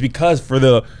this year is because for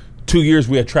the 2 years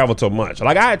we had traveled so much.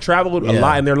 Like I had traveled a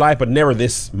lot in their life, but never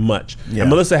this much. Yeah. And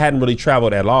Melissa hadn't really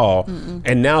traveled at all.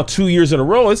 And now 2 years in a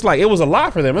row, it's like it was a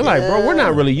lot for them. It's like, bro, we're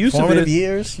not really used to this. Formative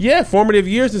years. Yeah, formative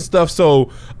years and stuff. So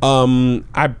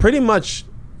I pretty much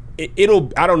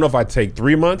I don't know if I take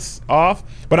 3 months off,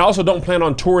 but I also don't plan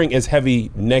on touring as heavy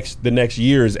the next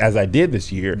years as I did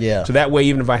this year. Yeah. So that way,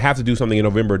 even if I have to do something in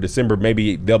November or December,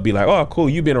 maybe they'll be like, oh, cool,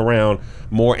 you've been around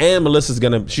more. And Melissa's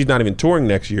she's not even touring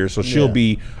next year, so she'll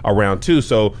be around too.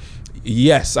 So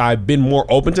yes, I've been more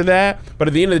open to that. But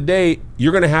at the end of the day,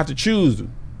 you're going to have to choose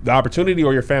the opportunity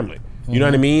or your family. You know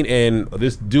what I mean? And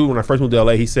this dude, when I first moved to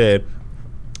LA, he said,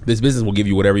 this business will give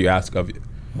you whatever you ask of it.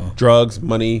 Drugs,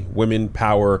 money, women,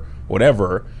 power,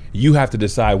 whatever. You have to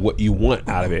decide what you want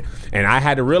out of it. And I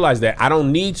had to realize that I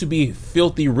don't need to be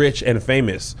filthy rich and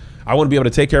famous. I want to be able to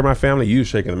take care of my family. You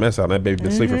shaking the mess out. That baby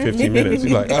been asleep for 15 minutes.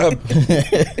 He's like,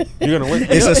 you're gonna win.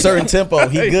 It's a certain tempo.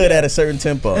 He good at a certain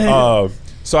tempo.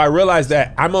 So I realized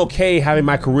that I'm okay having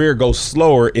my career go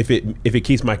slower if it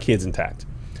keeps my kids intact.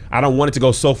 I don't want it to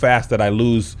go so fast that I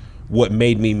lose what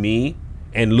made me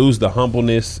and lose the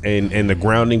humbleness and the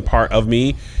grounding part of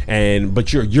me.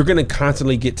 But you're gonna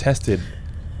constantly get tested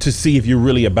to see if you're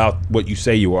really about what you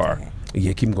say you are.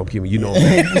 Yeah, keep going. You know,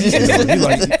 man. You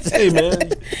like, hey,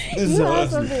 man.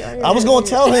 I was gonna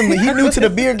tell him, but he new to the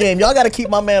beer game. Y'all got to keep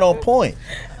my man on point.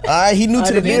 All right, he new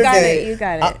to the beer game. You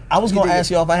got it. I was gonna ask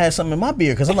y'all if I had something in my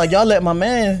beer because I'm like, y'all let my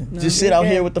man just sit out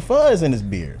here with the fuzz in his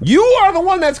beer. You are the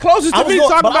one that's closest to me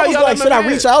talking about y'all. Like, should I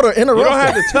reach out or interrupt? You don't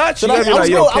have to touch. I was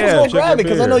gonna grab it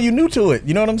because I know you new to it.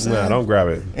 You know what I'm saying? Nah, don't grab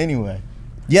it. Anyway.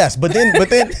 Yes, but this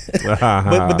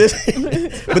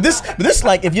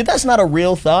like if that's not a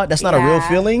real thought, that's not a real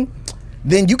feeling,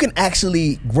 then you can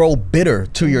actually grow bitter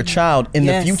to your child in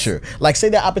the future. Like say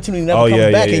that opportunity never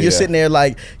comes back and you're sitting there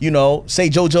like, you know, say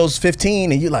JoJo's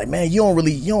 15 and you're like, man, you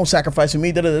don't sacrifice for me,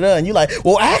 and you're like,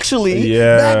 well actually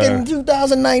back in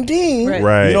 2019,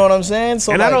 right. You know what I'm saying?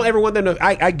 So and I don't ever want them to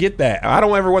I get that. I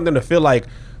don't ever want them to feel like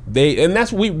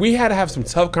that's we had to have some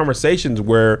tough conversations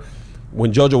where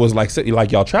when JoJo was like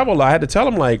y'all travel a lot, I had to tell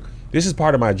him like, this is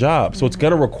part of my job. So it's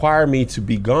going to require me to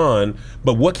be gone.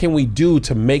 But what can we do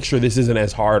to make sure this isn't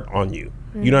as hard on you?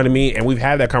 You know what I mean? And we've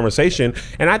had that conversation.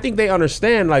 And I think they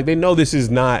understand, like they know this is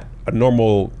not a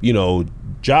normal,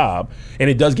 job. And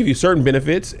it does give you certain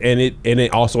benefits and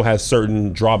it also has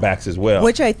certain drawbacks as well.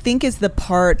 Which I think is the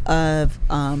part of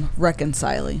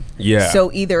reconciling. Yeah.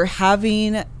 So either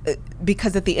having,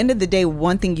 because at the end of the day,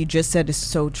 one thing you just said is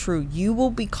so true. You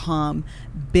will become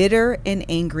bitter and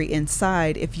angry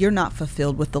inside if you're not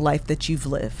fulfilled with the life that you've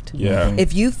lived. Yeah.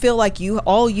 If you feel like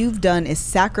all you've done is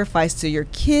sacrifice so your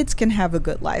kids can have a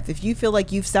good life, if you feel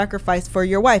like you've sacrificed for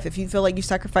your wife, if you feel like you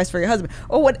sacrificed for your husband,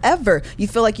 or whatever, you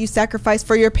feel like you sacrificed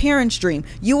for your parents' dream,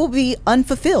 you will be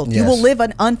unfulfilled. Yes. You will live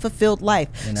an unfulfilled life.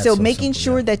 So making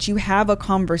simple, sure that you have a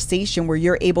conversation where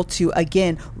you're able to,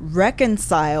 again,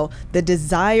 reconcile the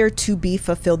desire to be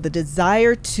fulfilled, the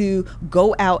desire to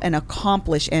go out and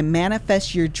accomplish and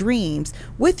manifest your dreams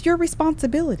with your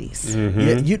responsibilities.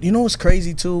 Yeah, you know what's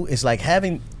crazy too? It's like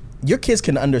having your kids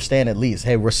can understand at least,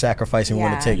 hey, we're sacrificing, we're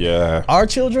gonna take our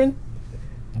children.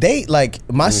 They like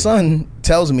my son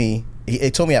tells me,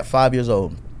 he told me at 5 years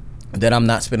old that I'm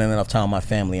not spending enough time with my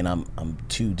family and I'm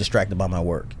too distracted by my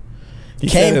work. He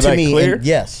came to me and,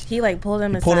 yes. He like pulled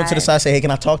him aside. Pulled him to the side, say, hey,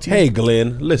 can I talk to you? Hey,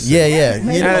 Glenn, listen. Yeah.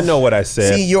 I know what I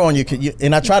said. See, you're on your,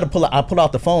 and I tried to I pulled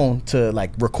out the phone to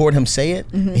like record him say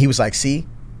it. And he was like, see?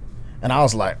 And I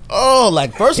was like, oh,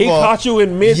 like first of all. He caught you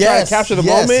in mid trying to capture the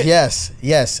moment? Yes.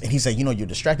 And he said, you're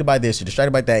distracted by this, you're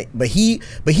distracted by that. But he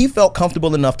felt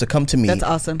comfortable enough to come to me. That's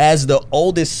awesome. As the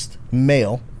oldest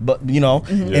male, but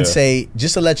and say,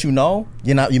 just to let you know,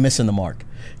 you're missing the mark.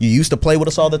 You used to play with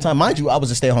us all the time. Mind you, I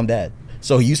was a stay-at-home dad.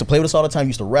 So he used to play with us all the time,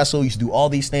 used to wrestle, used to do all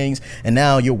these things, and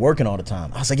now you're working all the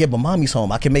time. I was like, yeah, but mommy's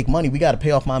home. I can make money. We got to pay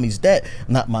off mommy's debt.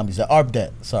 Not mommy's debt, our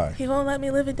debt. Sorry. He won't let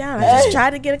me live it down. I just tried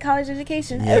to get a college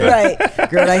education. Yeah. Right.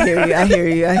 Girl, I hear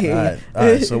you. All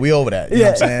right, so we over that. You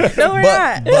know what I'm saying? No, we're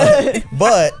not.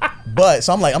 But But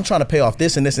so I'm like, I'm trying to pay off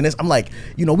this and this and this. I'm like,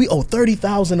 you know, we owe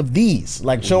 30,000 of these.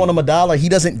 Like showing him $1, he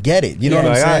doesn't get it. You know what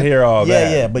I'm Like, saying? I hear all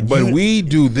that. Yeah, but we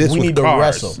do this we with need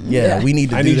cars. to wrestle. Yeah, we need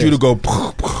to. I do need this. you to go.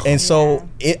 And so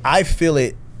I feel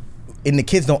it. And the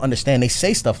kids don't understand. They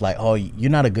say stuff like, "Oh,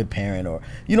 you're not a good parent," or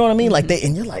you know what I mean. Like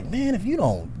and you're like, man, if you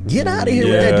don't get out of here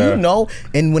with that, you know.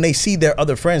 And when they see their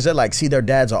other friends, they're like, see, their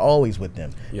dads are always with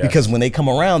them because when they come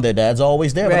around, their dads are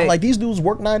always there. But I'm like, these dudes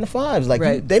work 9 to 5s.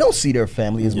 Like they don't see their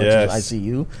family as much as I see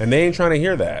you. And they ain't trying to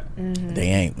hear that. They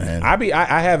ain't, man.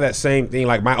 I have that same thing.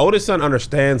 Like my oldest son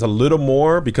understands a little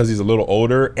more because he's a little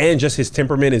older, and just his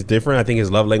temperament is different. I think his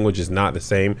love language is not the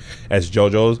same as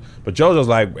JoJo's. But JoJo's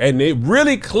like, and it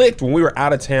really clicked when we were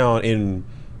out of town in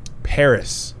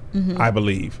Paris, I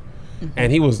believe.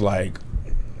 And he was like,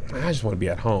 I just want to be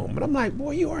at home. But I'm like,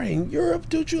 boy, you are in Europe.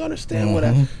 Don't you understand what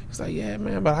He's like, yeah,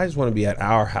 man, but I just want to be at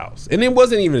our house. And it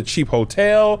wasn't even a cheap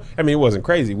hotel. I mean, it wasn't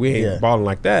crazy. We ain't balling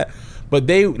like that. But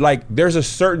they like, there's a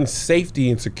certain safety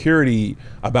and security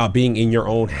about being in your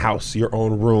own house, your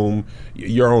own room,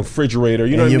 your own refrigerator.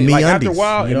 You know what I mean? Like after a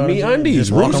while,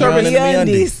 MeUndies, room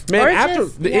service. Man, after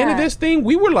the end of this thing,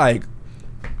 we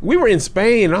were in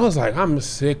Spain, and I was like, I'm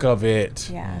sick of it.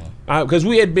 Yeah. Because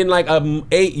we had been like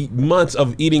 8 months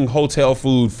of eating hotel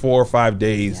food 4 or 5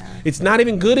 days. Yeah. It's not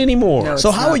even good anymore. No,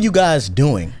 so how are you guys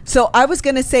doing? So I was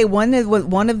going to say one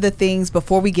of the things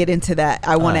before we get into that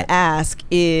I want to ask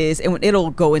is, and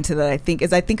it'll go into that I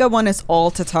think I want us all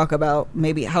to talk about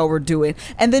maybe how we're doing,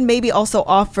 and then maybe also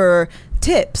offer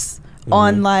tips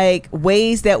on like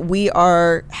ways that we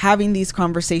are having these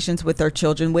conversations with our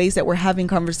children, ways that we're having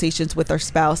conversations with our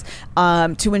spouse,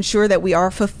 to ensure that we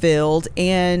are fulfilled.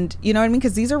 And you know what I mean?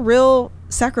 Because these are real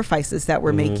sacrifices that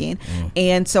we're making.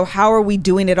 And so how are we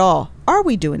doing it all? Are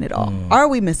we doing it all? Are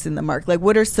we missing the mark? Like,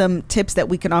 what are some tips that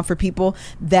we can offer people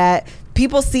that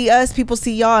people see us, people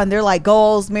see y'all, and they're like,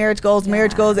 marriage goals.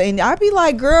 And I'd be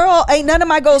like, girl, ain't none of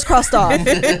my goals crossed off.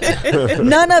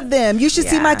 None of them. You should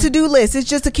see my to-do list. It's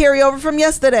just a carryover from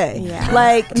yesterday.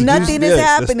 Like, nothing is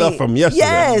happening. The stuff from yesterday.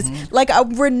 Yes. Like,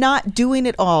 we're not doing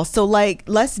it all. So, like,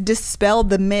 let's dispel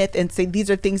the myth and say these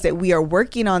are things that we are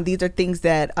working on. These are things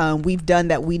that we've done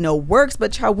that we know works,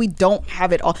 but child, we don't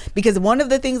have it all. Because one of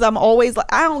the things I'm always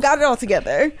like, I don't got it all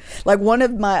together. Like, one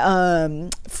of my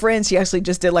friends, she actually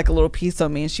just did like a little piece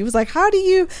on me, and she was like, how do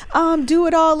you do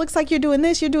it all? It looks like you're doing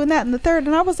this, you're doing that, and the third.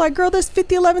 And I was like, girl, there's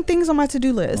 11 things on my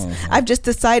to-do list. I've just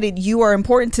decided you are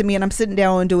important to me, and I'm sitting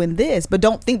down and doing this. But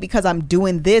don't think because I'm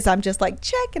doing this, I'm just like,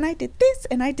 check, and I did this,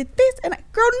 and I did this, and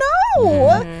girl, no,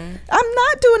 I'm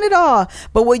not doing it all.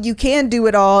 But what you can do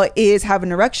it all is have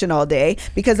an erection all day,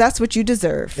 because that's what you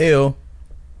deserve. Ew.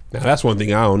 Now that's one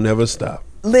thing I'll never stop.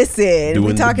 Listen,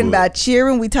 we're talking about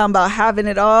cheering. We talking about having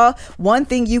it all. One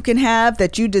thing you can have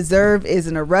that you deserve is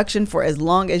an erection for as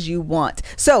long as you want.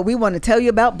 So we want to tell you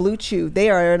about Blue Chew.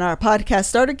 They are in our podcast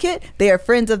starter kit. They are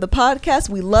friends of the podcast.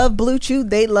 We love Blue Chew.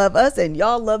 They love us, and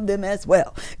y'all love them as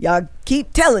well. Y'all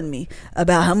keep telling me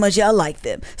about how much y'all like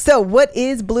them. So what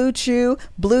is Blue Chew?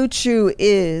 Blue Chew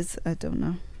is, I don't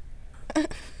know.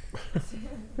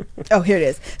 Oh, here it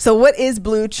is. So what is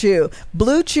Blue Chew?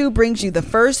 Blue Chew brings you the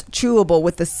first chewable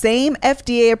with the same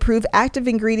FDA approved active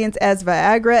ingredients as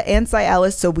Viagra and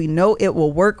Cialis, so we know it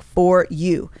will work for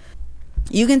you.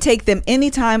 You can take them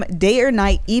anytime, day or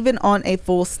night, even on a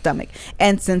full stomach.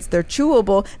 And since they're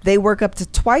chewable, they work up to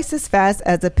twice as fast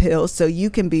as a pill, so you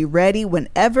can be ready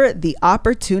whenever the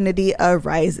opportunity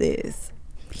arises.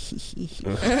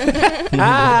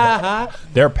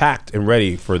 They're packed and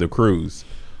ready for the cruise.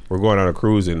 We're going on a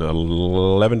cruise in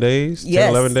 11 days, 10,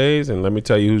 11 days. And let me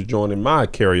tell you who's joining my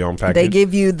carry-on package. They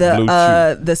give you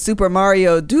the Super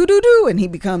Mario doo-doo-doo, and he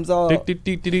becomes all... I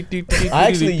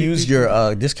actually used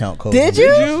your discount code. Did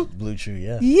you? Blue Chew,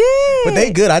 yeah. Yeah. But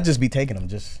they good. I'd just be taking them.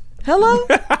 Hello?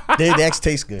 They actually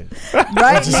taste good.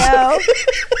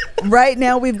 Right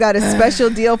now, we've got a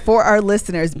special deal for our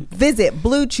listeners. Visit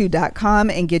BlueChew.com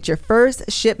and get your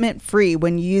first shipment free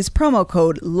when you use promo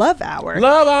code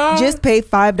LOVEHOUR. Just pay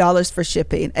 $5 for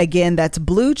shipping. Again, that's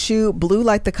Blue Chew, blue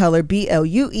like the color,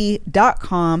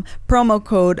 BLUE.com, promo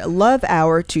code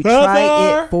LOVEHOUR to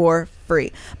try it for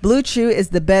free. Blue Chew is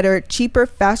the better, cheaper,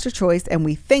 faster choice, and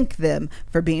we thank them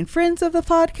for being friends of the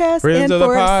podcast and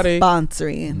for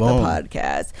sponsoring the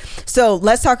podcast. So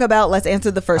let's answer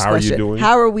the first question.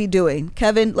 How are we doing?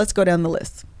 Kevin, let's go down the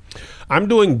list. I'm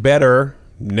doing better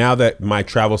now that my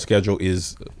travel schedule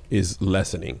is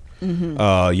lessening.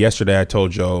 Yesterday I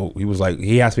told Joe,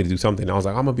 he asked me to do something. I was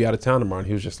like, I'm gonna be out of town tomorrow, and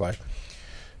he was just like,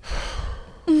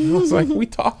 I was like, we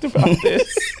talked about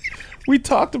this. We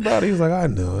talked about it. He was like, I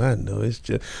know. It's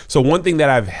just so one thing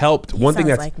that helped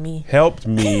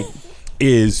me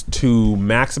is to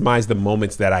maximize the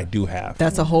moments that I do have.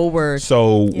 That's a whole word.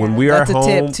 So when we are That's home,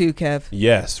 a tip too, Kev.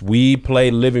 yes, we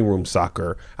play living room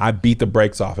soccer. I beat the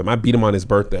brakes off him. I beat him on his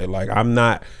birthday. Like, I'm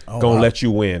not gonna let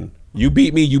you win. You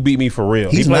beat me for real.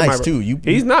 He's He played nice, too.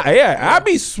 He's not. Yeah, I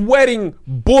be sweating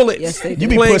bullets. Yes, they do. You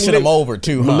be Playing pushing him over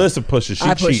too, huh? Melissa pushes. She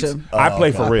I push cheats. him. I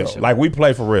play for real. Like, we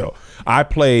play for real. I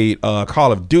played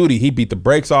Call of Duty. He beat the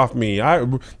brakes off me.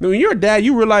 When you're a dad,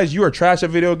 you realize you are trash at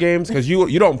video games because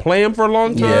you don't play them for a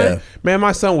long time. Yeah. Man,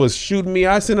 my son was shooting me.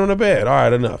 I sit on the bed. All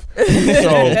right, enough.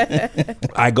 So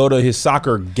I go to his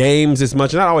soccer games as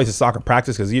much. Not always his soccer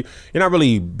practice because you're not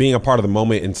really being a part of the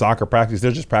moment in soccer practice.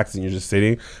 They're just practicing. You're just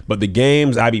sitting. But the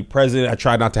games, I be present. I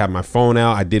try not to have my phone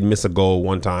out. I did miss a goal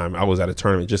one time. I was at a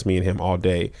tournament, just me and him all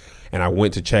day. And I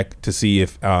went to check to see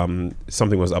if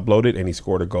something was uploaded, and he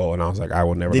scored a goal. And I was like, I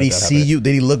will never. Did let he that see happen. you?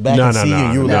 Did he look back and see you?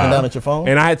 You were looking down at your phone?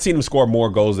 And I had seen him score more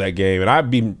goals that game, and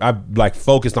I like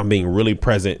focused on being really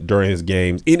present during his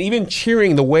games, and even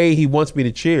cheering the way he wants me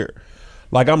to cheer.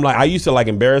 Like, I used to like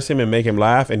embarrass him and make him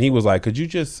laugh, and he was like, "Could you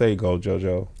just say go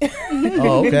JoJo?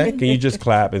 Oh, okay. Can you just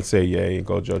clap and say yay and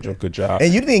go JoJo? Good job."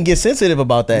 And you didn't get sensitive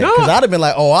about that No. because I'd have been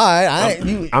like, "Oh, all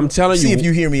right, I'm telling you, see if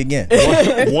you hear me again."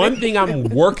 one thing I'm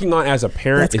working on as a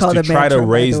parent That's is called to a try to mantra,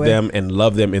 by raise the way. them and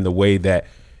love them in the way that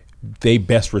they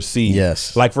best receive.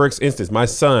 Yes. Like, for instance, my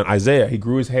son Isaiah, he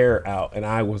grew his hair out, and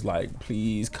I was like,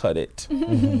 "Please cut it."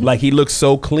 Like, he looks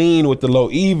so clean with the low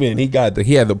even. He had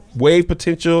the wave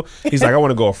potential. He's like, "I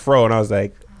want to go a fro," and I was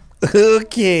like,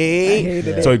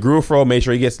 okay. So he grew a fro, made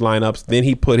sure he gets lineups. Then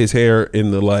he put his hair in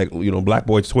the black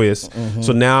boy twist.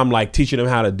 So now I'm like teaching him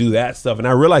how to do that stuff. And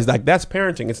I realized like that's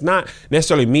parenting. It's not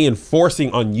necessarily me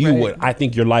enforcing on you what I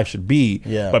think your life should be,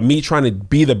 but me trying to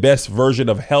be the best version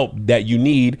of help that you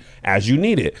need as you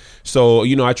need it. So,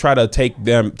 I try to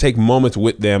take moments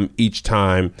with them each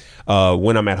time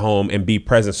when I'm at home and be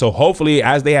present. So hopefully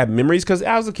as they have memories, because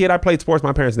as a kid I played sports,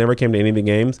 my parents never came to any of the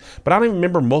games, but I don't even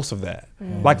remember most of that.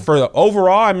 Like for the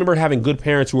overall, I remember having good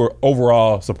parents who were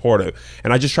overall supportive,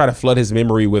 and I just try to flood his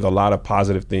memory with a lot of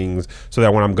positive things so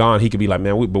that when I'm gone, he could be like,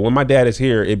 man, but when my dad is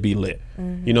here, it'd be lit.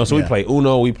 So we play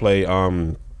Uno, we play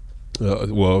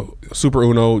Super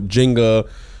Uno, Jenga,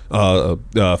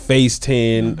 Phase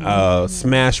 10,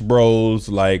 Smash Bros.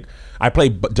 Like, I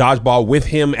play dodgeball with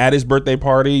him at his birthday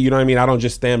party. You know what I mean? I don't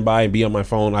just stand by and be on my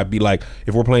phone. I'd be like,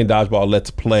 if we're playing dodgeball,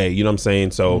 let's play. You know what I'm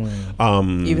saying? So,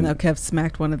 even though Kev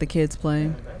smacked one of the kids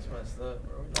playing.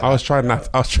 I was trying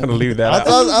to leave that out.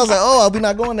 I was like, oh, I'll be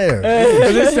not going there.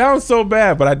 It sounds so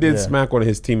bad, but I did smack one of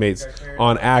his teammates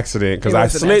on accident because I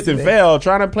slipped and fell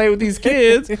trying to play with these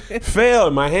kids. Fell,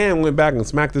 and my hand went back and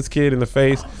smacked this kid in the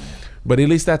face. But at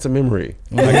least that's a memory.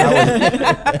 Like,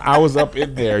 I was up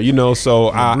in there, So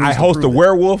I host a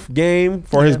werewolf game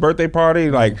for his birthday party.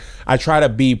 Like, I try to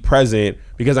be present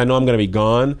because I know I'm going to be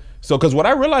gone. So, because what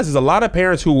I realize is a lot of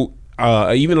parents who,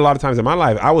 even a lot of times in my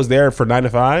life, I was there for 9 to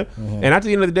 5, and at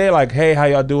the end of the day, like, hey, how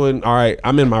y'all doing? All right,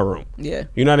 I'm in my room. Yeah,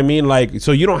 you know what I mean. Like,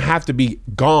 so you don't have to be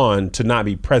gone to not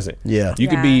be present. Yeah, you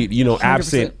could be,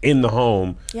 absent in the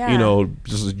home. Yeah.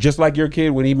 Just like your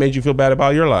kid when he made you feel bad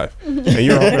about your life, and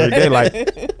you're home every day.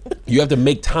 Like, you have to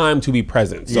make time to be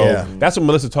present. So that's what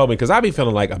Melissa told me, because I be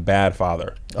feeling like a bad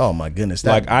father. Oh my goodness!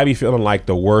 Like, I be feeling like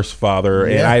the worst father,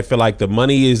 and I feel like the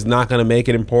money is not going to make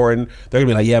it important. They're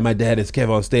gonna be like, yeah, my dad is Kev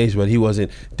on stage, but he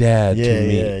wasn't dad to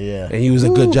me. And he was a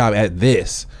good job at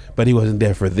this, but he wasn't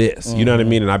there for this. You know what I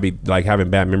mean? And I be like having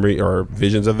bad memory or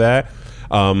visions of that.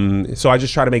 So I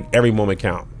just try to make every moment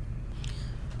count.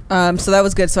 So that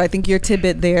was good. So I think your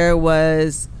tidbit there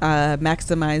was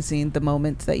maximizing the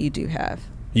moments that you do have.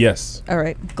 Yes. All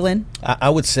right, Glenn. I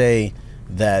would say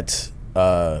that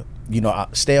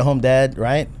stay-at-home dad,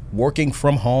 right? Working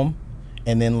from home,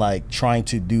 and then like trying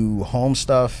to do home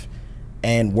stuff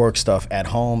and work stuff at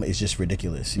home is just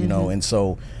ridiculous, you know. And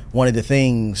so one of the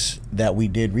things that we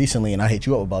did recently, and I hit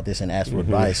you up about this and asked for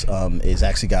advice, is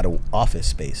actually got an office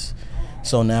space.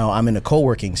 So now I'm in a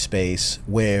co-working space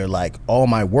where like all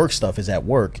my work stuff is at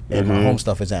work and my home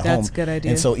stuff is at home. That's a good idea.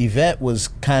 And so Yvette was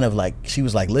kind of like, she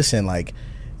was like, listen, like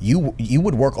you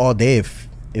would work all day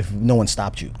if no one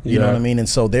stopped you. You know what I mean? And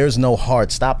so there's no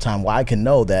hard stop time where I can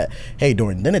know that, hey,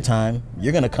 during dinner time,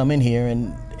 you're gonna come in here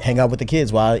and hang out with the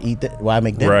kids while I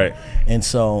make dinner. Right. And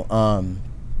so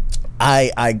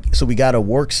so we got a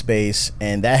workspace,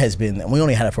 and that has been, we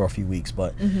only had it for a few weeks,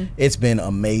 but it's been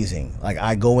amazing. Like,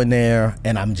 I go in there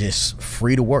and I'm just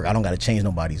free to work. I don't got to change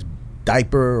nobody's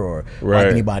diaper or wipe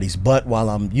anybody's butt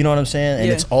while I'm, you know what I'm saying? And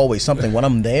it's always something. When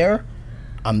I'm there,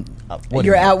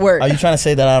 You're at work. Are you trying to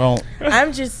say that I don't?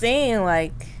 I'm just saying,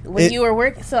 like, when you were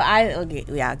working. So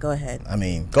go ahead. I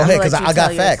mean, go ahead, because I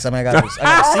got facts. I mean, I got receipts.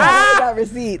 I got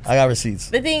receipts. I got receipts.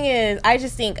 The thing is, I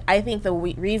think the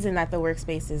reason that the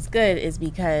workspace is good is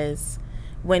because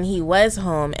when he was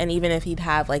home, and even if he'd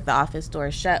have like the office door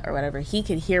shut or whatever, he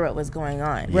could hear what was going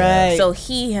on. Right. So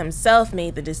he himself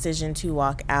made the decision to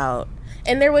walk out.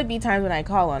 And there would be times when I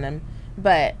call on him,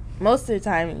 but most of the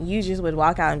time you just would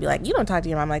walk out and be like, you don't talk to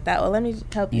your mom like that. Well, let me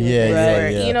help you with this. Or,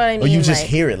 you know what I mean? Or you just like,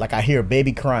 hear it. Like, I hear a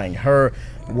baby crying, her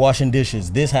washing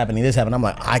dishes, this happening. I'm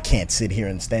like, I can't sit here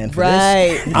and stand for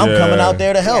this. I'm coming out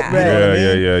there to help. Yeah. You know what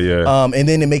I mean? Yeah. And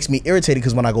then it makes me irritated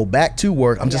because when I go back to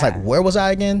work, I'm just like, where was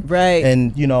I again? Right.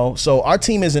 And so our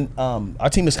team is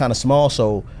kind of small.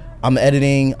 So I'm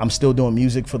editing. I'm still doing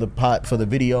music for the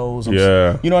videos.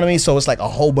 You know what I mean? So it's like a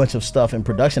whole bunch of stuff in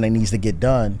production that needs to get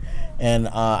done, and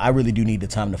I really do need the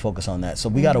time to focus on that. So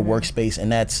we got a workspace,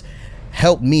 and that's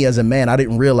helped me as a man. I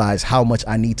didn't realize how much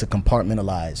I need to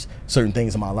compartmentalize certain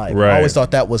things in my life. Right. I always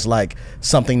thought that was like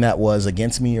something that was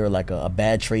against me, or like a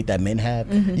bad trait that men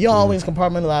have. You're always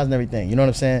compartmentalizing everything. You know what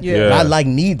I'm saying? Yeah. But I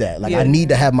need that. I need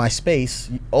to have my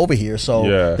space over here, so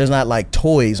there's not like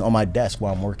toys on my desk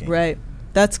while I'm working. Right.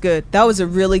 That's good. That was a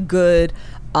really good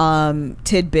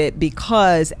tidbit,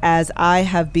 because as I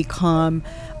have become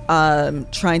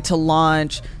trying to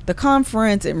launch the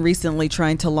conference and recently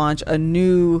trying to launch a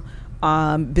new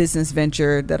business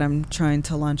venture that I'm trying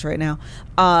to launch right now,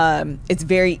 it's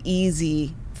very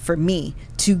easy for me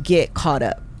to get caught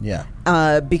up.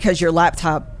 Yeah. Because your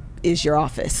laptop is your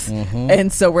office.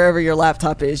 And so wherever your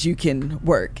laptop is, you can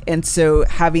work. And so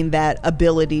having that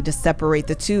ability to separate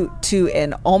the two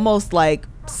and almost like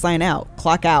sign out,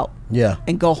 clock out,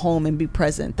 and go home and be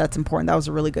present, that's important. That was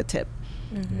a really good tip.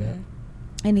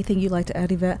 Anything you'd like to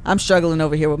add, Yvette? I'm struggling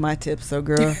over here with my tips, so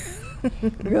girl,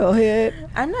 go ahead.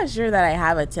 I'm not sure that I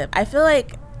have a tip. I feel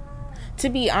like, to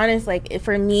be honest, like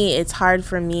for me, it's hard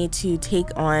for me to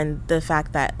take on the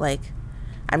fact that like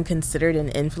I'm considered an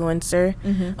influencer,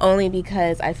 only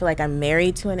because I feel like I'm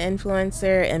married to an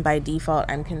influencer, and by default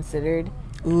I'm considered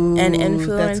an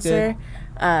influencer.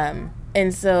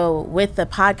 And so with the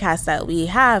podcast that we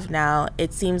have now,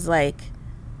 it seems like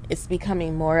it's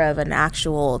becoming more of an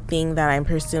actual thing that I'm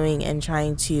pursuing and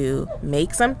trying to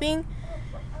make something.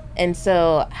 And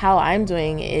so how I'm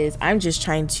doing is I'm just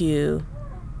trying to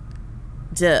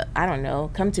I don't know,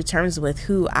 come to terms with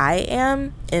who I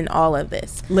am in all of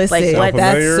this. Listen, like,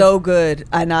 that's so good,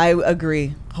 and I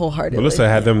agree wholeheartedly. Melissa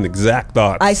had them exact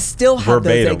thoughts. I still have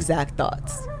verbatim. those exact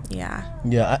thoughts.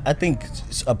 Yeah. I think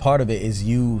a part of it is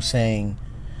you saying,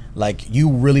 like,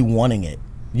 you really wanting it.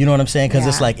 You know what I'm saying? Because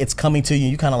it's like, it's coming to you.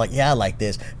 You kind of like, I like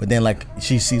this. But then, like,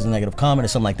 she sees a negative comment or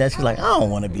something like that. She's like, I don't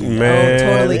want to be. Man.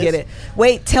 Totally get it.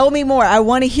 Wait, tell me more. I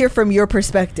want to hear from your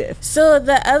perspective. So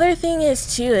the other thing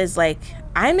is, too, is like,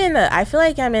 I feel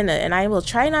like I'm in a, and I will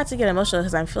try not to get emotional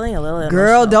because I'm feeling a little emotional.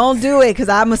 Girl, don't do it, because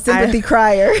I'm a sympathy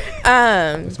crier.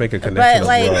 Let's make a connection. But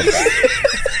like,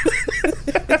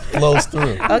 flows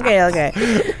through.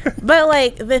 Okay. But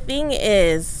like the thing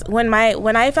is, when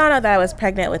I found out that I was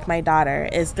pregnant with my daughter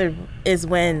is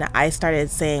when I started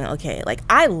saying, okay, like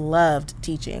I loved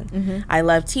teaching. I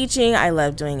loved teaching. I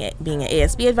loved doing it, being an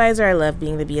ASB advisor. I loved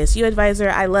being the BSU advisor.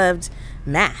 I loved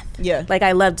math. Yeah. Like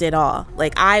I loved it all.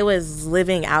 Like I was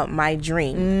living out my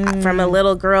dream. From a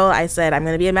little girl, I said, I'm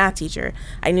going to be a math teacher.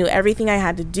 I knew everything I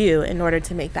had to do in order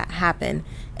to make that happen,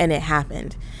 and it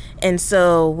happened. And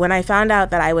so when I found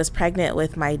out that I was pregnant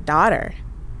with my daughter,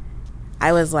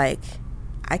 I was like,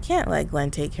 I can't let Glenn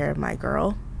take care of my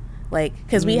girl. Like,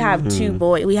 because we have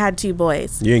we had two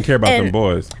boys. You didn't care about them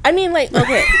boys. I mean, like,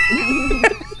 okay.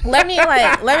 let me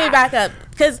back up.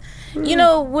 Because, you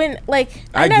know, when, like,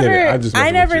 I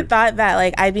never thought that,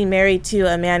 like, I'd be married to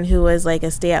a man who was, like,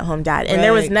 a stay-at-home dad. And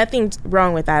there was nothing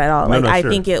wrong with that at all. Like, I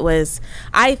think it was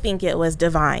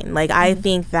divine. Like, I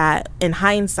think that, in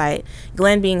hindsight,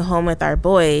 Glenn being home with our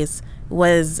boys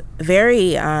was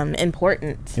very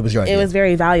important. It was your idea. It was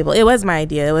very valuable. It was my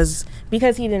idea. It was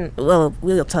because he didn't, well,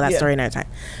 we'll tell that story another time.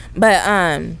 But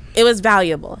it was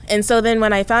valuable. And so then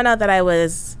when I found out that I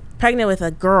was pregnant with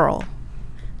a girl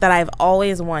that I've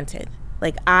always wanted,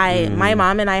 like my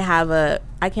mom and I have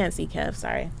I can't see Kev,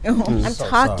 sorry. I'm so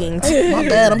talking sorry. to my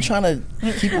bad, I'm trying to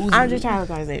keep losing. I'm just trying to have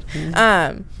a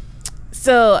conversation.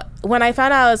 So when I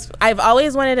found out I've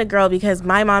always wanted a girl because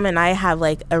my mom and I have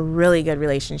like a really good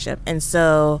relationship. And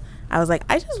so I was like,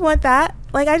 I just want that.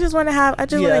 Like, I just want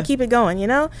to keep it going, you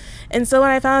know? And so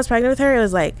when I found I was pregnant with her, it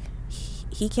was like,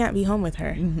 he can't be home with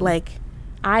her. Like,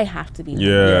 I have to be home with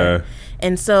her.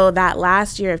 And so that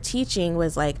last year of teaching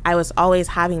was like, I was always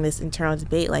having this internal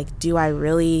debate, like, do I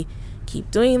really keep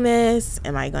doing this?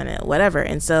 Am I going to whatever?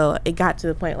 And so it got to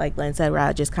the point, like Glenn said, where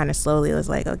I just kind of slowly was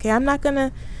like, okay, I'm not going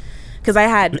to, because I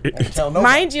had,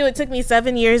 mind you, it took me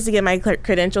 7 years to get my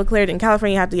credential cleared. In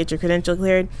California, you have to get your credential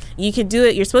cleared. You can do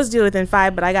it. You're supposed to do it within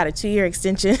 5, but I got a 2-year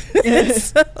extension.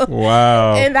 So,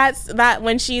 wow. And that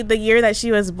when the year that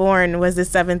she was born was the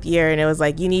 7th year. And it was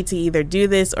like, you need to either do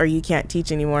this or you can't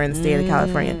teach anymore in the state of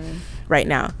California right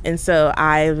now. And so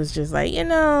I was just like,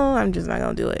 I'm just not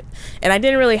going to do it. And I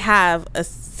didn't really have a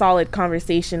solid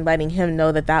conversation letting him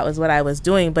know that was what I was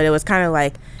doing. But it was kind of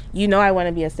like, I want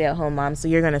to be a stay-at-home mom, so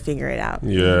you're going to figure it out.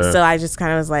 Yeah. So I just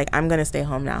kind of was like, I'm going to stay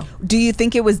home now. Do you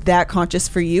think it was that conscious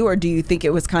for you, or do you think it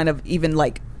was kind of even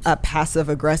like a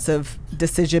passive-aggressive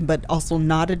decision, but also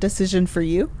not a decision for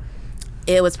you?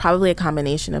 It was probably a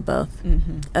combination of both.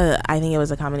 I think it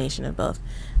was a combination of both.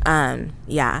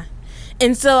 Yeah.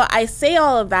 And so I say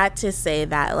all of that to say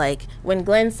that, like, when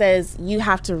Glenn says you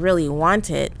have to really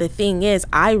want it, the thing is,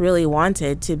 I really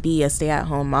wanted to be a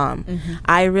stay-at-home mom.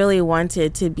 I really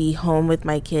wanted to be home with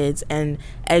my kids and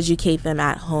educate them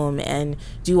at home and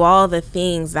do all the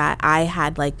things that I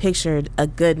had, like, pictured a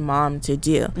good mom to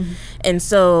do. And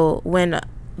so when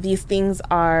these things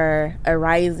are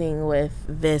arising with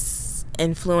this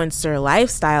influencer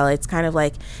lifestyle, it's kind of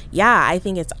like, yeah, I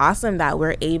think it's awesome that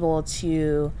we're able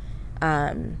to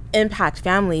impact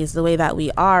families the way that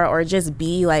we are, or just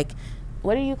be like,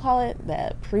 what do you call it,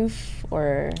 the proof,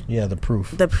 or the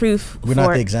proof we're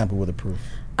not the example, with the proof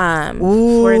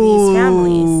for these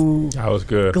families. That was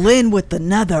good. Glenn with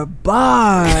another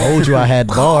bar. Told you I had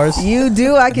bars. You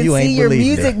do. I can You see ain't your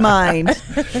believe music me. mind.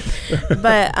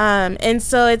 But and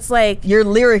so it's like, You're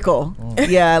lyrical.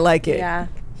 Yeah, I like it. yeah,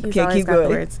 he's Okay, always keep got the going.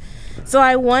 words. So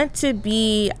I want to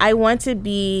be I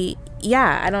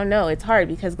don't know, it's hard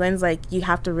because Glenn's like, you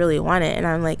have to really want it, and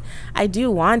I'm like, I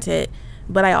do want it,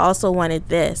 but I also wanted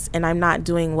this, and I'm not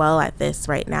doing well at this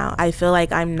right now. I feel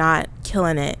like I'm not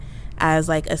killing it as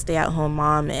like a stay-at-home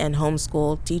mom and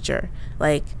homeschool teacher.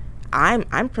 Like,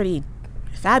 I'm pretty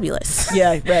fabulous.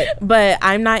 Yeah, right. But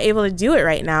I'm not able to do it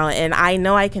right now, and I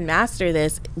know I can master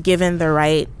this given the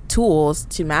right tools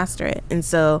to master it. And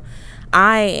so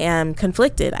I am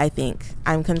conflicted. I think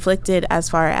I'm conflicted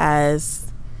as far as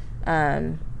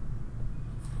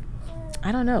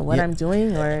I don't know what I'm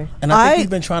doing, or And I think he's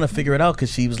been trying to figure it out,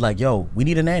 because she was like, yo, we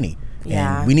need a nanny.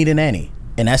 Yeah. And we need a nanny.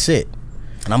 And that's it.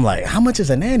 And I'm like, how much is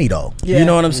a nanny, though? Yeah. You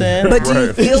know what I'm saying? But do you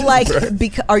Right. feel like,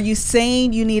 are you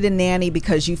saying you need a nanny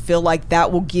because you feel like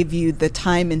that will give you the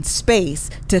time and space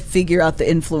to figure out the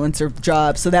influencer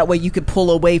job, so that way you could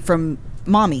pull away from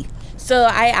mommy? So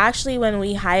I actually, when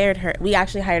we hired her, we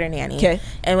actually hired a nanny. Okay.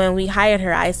 And when we hired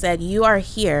her, I said, you are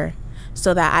here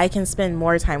so that I can spend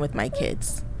more time with my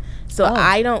kids. So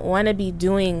I don't want to be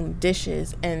doing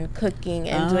dishes and cooking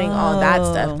and doing all that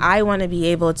stuff. I want to be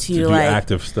able to Do like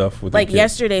active stuff with like the kids.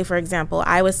 yesterday, for example,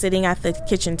 I was sitting at the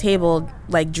kitchen table,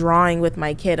 like drawing with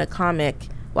my kid a comic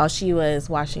while she was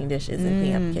washing dishes and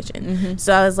cleaning up the kitchen.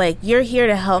 So I was like, you're here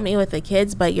to help me with the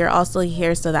kids, but you're also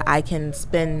here so that I can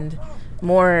spend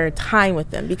more time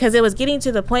with them. Because it was getting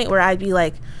to the point where I'd be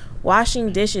like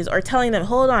washing dishes or telling them,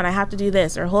 hold on, I have to do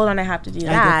this, or hold on, I have to do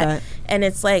that. And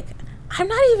it's like, I'm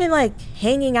not even like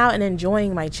hanging out and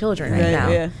enjoying my children right now.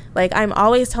 Yeah. Like, I'm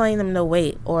always telling them to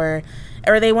wait, or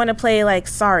they want to play like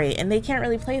Sorry, and they can't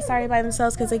really play Sorry by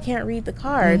themselves because they can't read the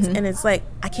cards. And it's like,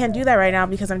 I can't do that right now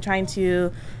because I'm trying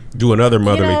to do another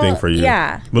motherly thing for you.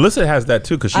 Yeah. Melissa has that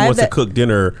too, because she I have wants to that- cook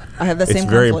dinner. I have the It's same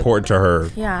very conflict. important to her.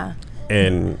 Yeah.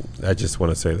 And I just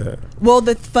want to say that. Well,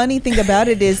 the funny thing about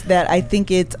it is that I think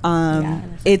it's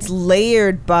it's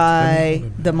layered by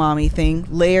the mommy thing,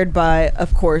 layered by,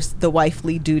 of course, the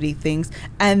wifely duty things,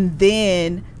 and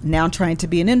then now trying to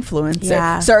be an influencer.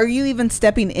 Yeah. So are you even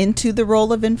stepping into the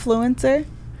role of influencer?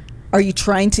 Are you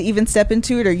trying to even step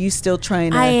into it, or are you still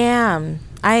trying to? I am.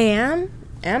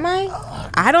 Am I?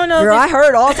 I don't know. Girl, if I it's-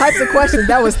 heard all types of questions.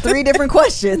 That was 3 different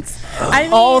questions. I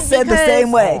mean, all said the because-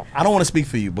 same way. I don't want to speak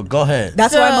for you, but go ahead.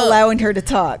 That's why I'm So- allowing her to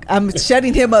talk. I'm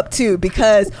shutting him up too,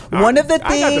 because one of the I got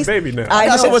the things baby now. I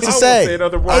got know. so much to I won't say.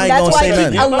 another word. I And ain't that's gonna why say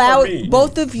he nothing. allowed Me.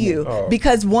 both of you, Oh.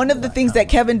 because one of the things that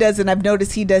Kevin does, and I've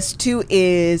noticed he does too,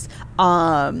 is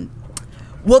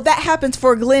well, that happens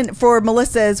for Glenn, for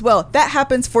Melissa as well. That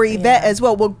happens for Yvette as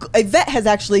well. Well, Yvette has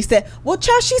actually said, well,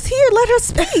 child, she's here, let her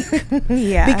speak.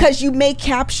 Yeah. Because you may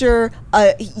capture,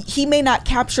 he may not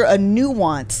capture a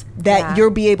nuance that Yeah. you'll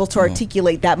be able to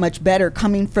articulate that much better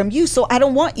coming from you. So I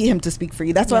don't want him to speak for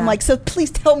you. That's why I'm Yeah. like, so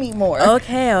please tell me more.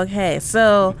 Okay.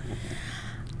 So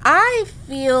I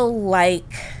feel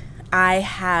like I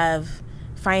have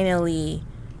finally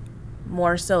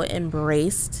more so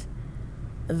embraced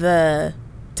the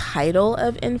title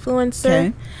of influencer.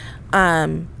 Okay.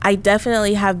 I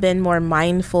definitely have been more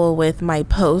mindful with my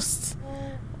posts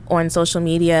on social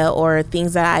media or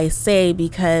things that I say,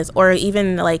 because, or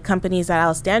even like companies that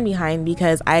I'll stand behind,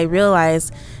 because I realize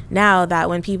now that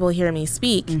when people hear me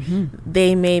speak,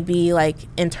 they may be like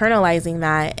internalizing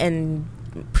that and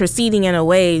proceeding in a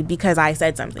way because I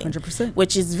said something, 100%.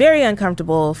 which is very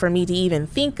uncomfortable for me to even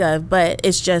think of, but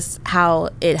it's just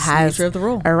how it has nature of the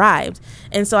role. arrived.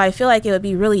 And so I feel like it would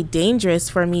be really dangerous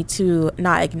for me to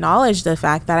not acknowledge the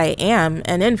fact that I am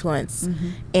an influence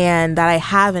and that I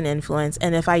have an influence.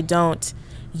 And if I don't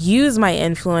use my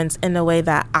influence in the way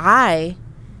that I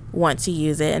want to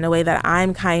use it, in a way that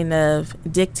I'm kind of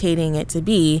dictating it to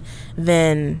be,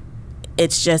 then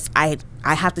it's just I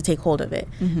have to take hold of it.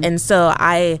 And so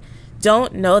I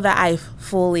don't know that I've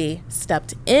fully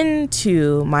stepped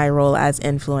into my role as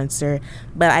influencer,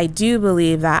 but I do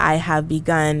believe that I have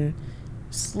begun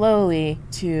slowly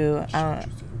to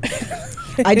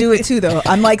I do it too, though.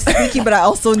 I'm like speaking, but I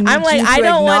also need I'm like, you to I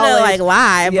don't want to acknowledge- like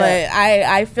lie, Yeah. but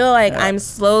I feel like I'm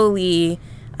slowly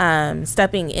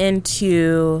stepping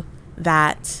into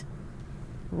that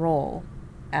role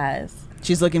as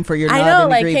She's looking for your nod I know, in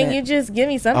like, agreement. can you just give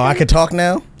me something? Oh, I could talk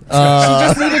now. She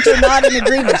just needed your nod in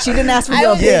agreement. She didn't ask for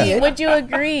your opinion. Would you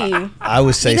agree? I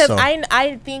would say Because so.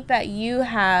 I think that you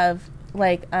have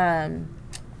like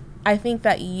I think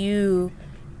that you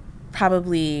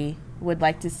probably would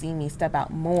like to see me step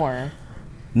out more.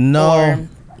 No. Or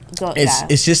go,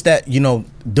 It's just that, you know,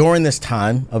 during this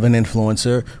time of an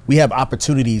influencer, we have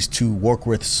opportunities to work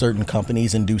with certain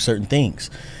companies and do certain things.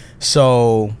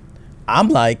 So I'm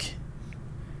like,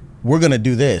 we're going to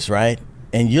do this, right?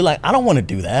 And you're like, I don't want to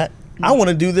do that. I want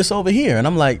to do this over here. And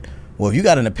I'm like, well, if you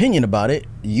got an opinion about it,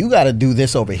 you got to do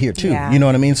this over here too. Yeah. You know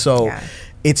what I mean? So Yeah.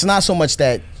 it's not so much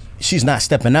that she's not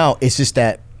stepping out. It's just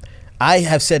that I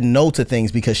have said no to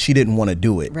things because she didn't want to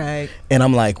do it. Right. And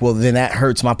I'm like, well, then that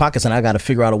hurts my pockets, and I got to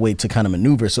figure out a way to kind of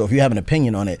maneuver. So if you have an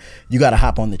opinion on it, you got to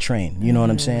hop on the train. You know what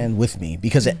I'm saying? With me,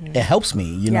 because it helps me,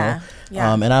 you Yeah. know?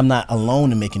 Yeah. And I'm not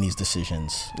alone in making these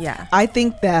decisions. Yeah. I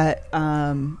think that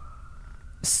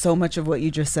so much of what you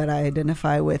just said I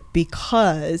identify with,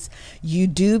 because you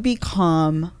do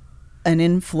become an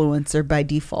influencer by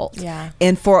default. Yeah.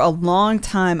 And for a long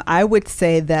time, I would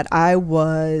say that I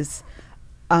was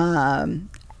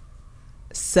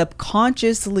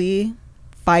subconsciously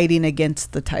fighting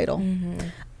against the title.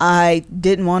 I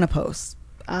didn't want to post.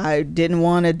 I didn't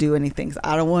want to do anything.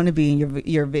 I don't want to be in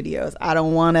your videos. I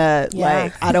don't want to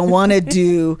I don't want to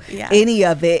do any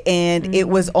of it. And it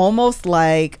was almost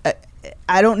like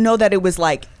I don't know that it was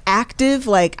like active,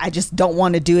 like I just don't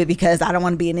want to do it because I don't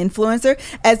want to be an influencer,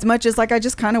 as much as like I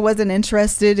just kind of wasn't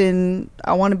interested in.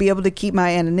 I want to be able to keep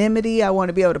my anonymity. I want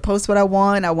to be able to post what I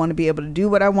want. I want to be able to do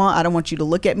what I want. I don't want you to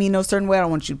look at me no certain way. I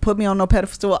don't want you to put me on no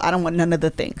pedestal. I don't want none of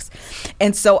the things.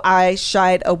 And so I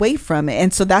shied away from it.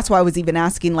 And so that's why I was even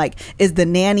asking, like, is the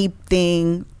nanny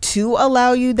thing to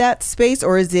allow you that space,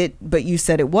 or is it, but you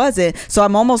said it wasn't, so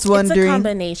I'm almost wondering.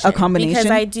 It's a combination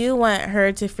because I do want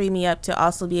her to free me up to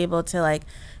also be able to like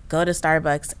go to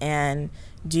Starbucks and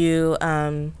do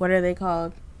what are they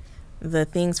called, the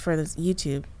things for this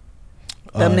YouTube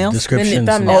thumbnails, descriptions.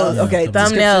 Thumbnails. Oh, okay.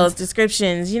 Thumbnails,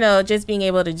 descriptions. You know, just being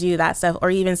able to do that stuff,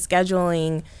 or even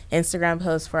scheduling Instagram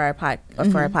posts for our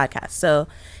for our podcast. So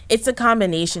it's a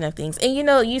combination of things. And you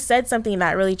know, you said something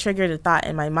that really triggered a thought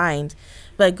in my mind.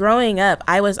 But growing up,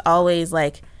 I was always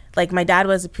like my dad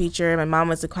was a preacher, my mom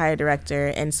was a choir director,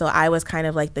 and so I was kind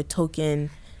of like the token,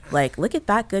 like, look at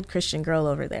that good Christian girl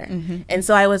over there. And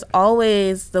so I was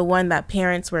always the one that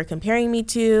parents were comparing me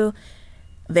to,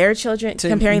 their children,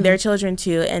 comparing their children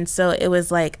to. And so it was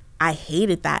like, I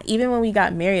hated that. Even when we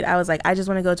got married, I was like, I just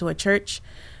want to go to a church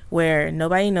where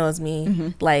nobody knows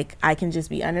me. Like, I can just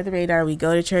be under the radar. We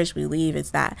go to church, we leave,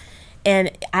 it's that. And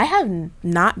I have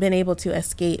not been able to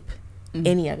escape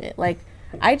any of it. Like,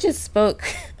 I just spoke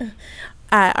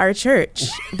at our church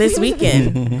this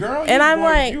weekend. Girl, and I'm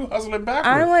like, you hustling backwards.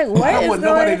 I'm like, what I is want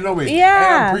going? nobody to know me.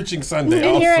 Yeah, And I'm preaching Sunday.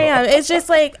 And here I am. also. It's just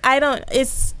like I don't.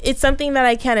 It's something that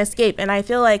I can't escape, and I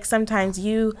feel like sometimes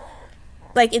you,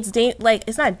 like it's like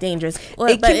it's not dangerous.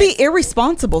 It can be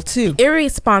irresponsible too.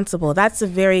 Irresponsible. That's a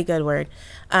very good word.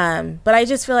 But I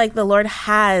just feel like the Lord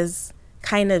has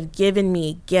kind of given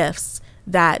me gifts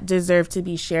that deserve to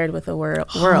be shared with the world.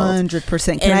 100%.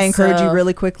 Can And I encourage you so-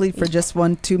 really quickly for just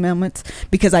 1-2 moments?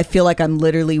 Because I feel like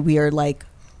we are like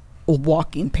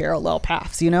walking parallel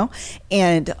paths, you know?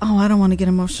 And, I don't want to get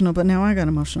emotional, but now I got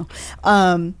emotional.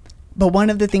 But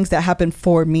one of the things that happened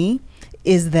for me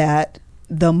is that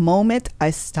the moment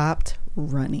I stopped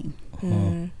running,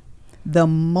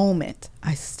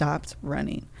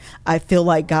 I feel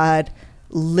like God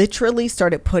literally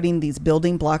started putting these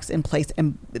building blocks in place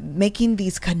and making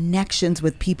these connections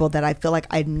with people that I feel like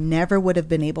I never would have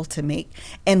been able to make.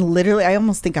 And literally, I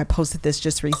almost think I posted this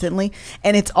just recently,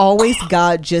 and it's always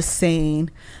God just saying,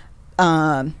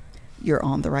 you're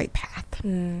on the right path.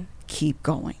 Keep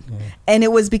going. And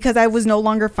it was because I was no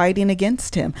longer fighting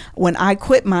against him. When I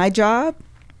quit my job,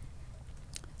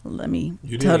 let me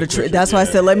tell the truth. That's why I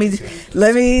said let me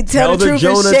tell the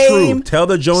truth and shame. Tell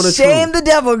the Jonah truth. Shame the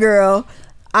devil, girl.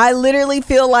 I literally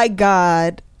feel like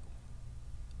God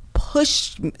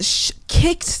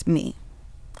kicked me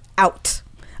out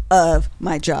of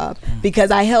my job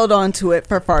because I held on to it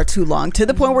for far too long, to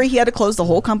the point where he had to close the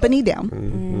whole company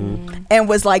down and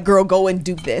was like, girl, go and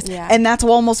do this. And that's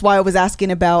almost why I was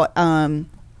asking about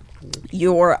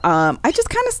your I just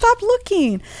kind of stopped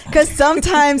looking, because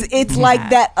sometimes it's like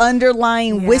that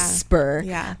underlying whisper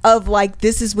of like,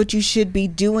 this is what you should be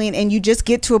doing, and you just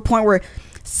get to a point where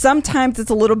sometimes it's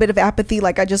a little bit of apathy,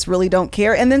 like I just really don't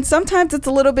care, and then sometimes it's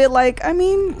a little bit like, I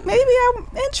mean, maybe I'm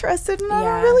interested and I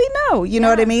don't really know, you know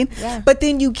what I mean? But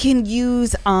then you can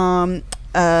use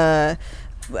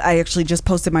I actually just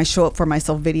posted my show up for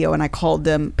myself video, and I called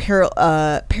them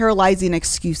paralyzing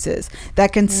excuses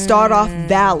that can start off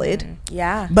valid,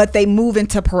 but they move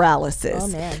into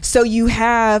paralysis. So you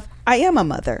have, I am a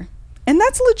mother, and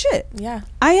that's legit.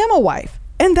 I am a wife,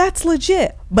 and that's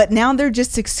legit. But now they're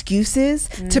just excuses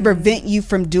to prevent you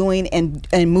from doing and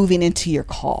moving into your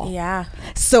call.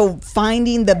 So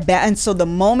finding the and so the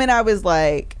moment I was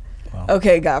like,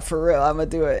 okay, God, for real, I'm gonna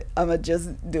do it. I'm gonna just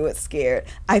do it scared.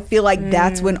 I feel like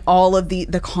that's when all of the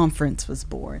conference was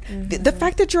born. The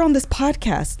fact that you're on this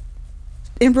podcast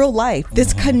in real life,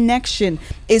 this connection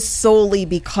is solely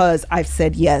because I've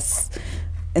said yes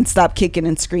and stopped kicking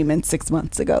and screaming 6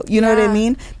 months ago. You know what I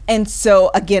mean? And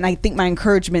so again, I think my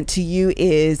encouragement to you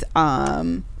is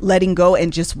letting go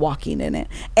and just walking in it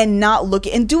and not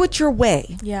looking, and do it your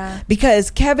way.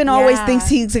 Because Kevin always thinks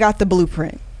he's got the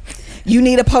blueprint. You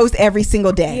need to post every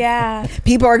single day.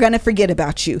 People are going to forget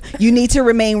about you. You need to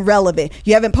remain relevant.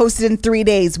 You haven't posted in 3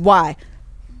 days. Why?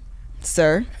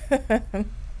 Sir?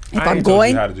 If I'm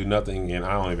going, you how to do nothing, and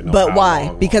I don't even know. But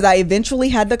why? Because I eventually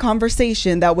had the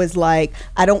conversation that was like,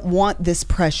 I don't want this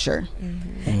pressure.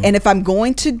 And if I'm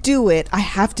going to do it, I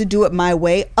have to do it my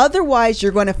way. Otherwise,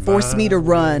 you're going to force me to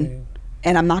run,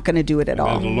 and I'm not going to do it at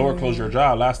all. The Lord closed your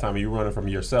job last time, and you were running from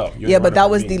yourself. But that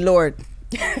was the Lord.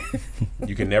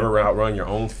 You can never outrun your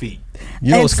own feet.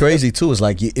 You know what's crazy too is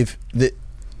like, if the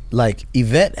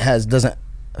Yvette doesn't.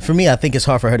 For me, I think it's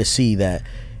hard for her to see that.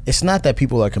 It's not that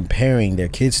people are comparing their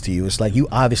kids to you. It's like, you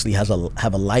obviously have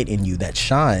a light in you that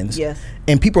shines.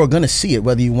 And people are going to see it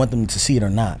whether you want them to see it or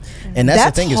not. And that's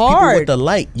the thing hard. Is people with the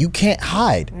light, you can't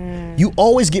hide. You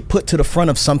always get put to the front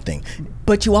of something.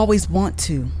 But you always want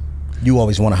to. You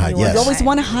always want to hide, yes. You always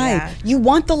want to hide. You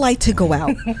want the light to go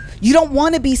out. You don't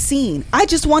want to be seen. I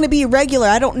just want to be regular.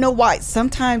 I don't know why.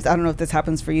 Sometimes, I don't know if this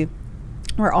happens for you.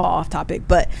 We're all off topic.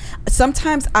 But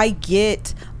sometimes I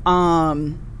get...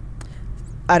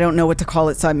 I don't know what to call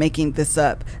it, so I'm making this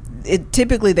up.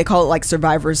 Typically they call it like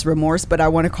survivor's remorse, but I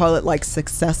want to call it like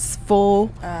successful,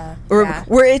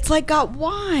 where it's like, God,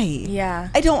 why?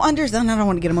 I don't understand. I don't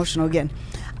want to get emotional again.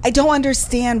 I don't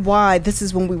understand why. This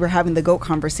is when we were having the GOAT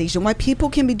conversation, why people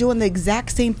can be doing the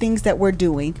exact same things that we're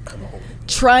doing,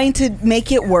 trying to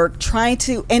make it work,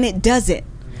 and it doesn't.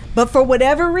 But for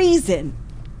whatever reason,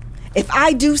 if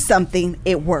I do something,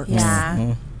 it works.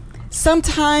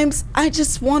 Sometimes I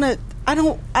just want to,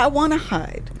 I want to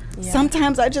hide.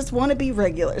 Sometimes I just want to be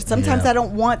regular. Sometimes I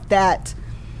don't want that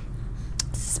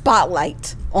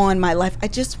spotlight on my life. I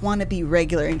just want to be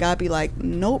regular. And God be like,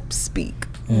 nope, speak.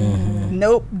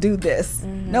 Nope, do this.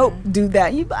 Nope, do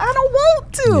that. I don't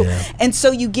want to. And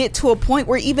so you get to a point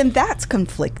where even that's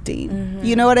conflicting.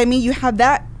 You know what I mean? You have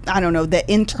that, I don't know,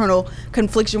 the internal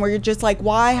confliction where you're just like,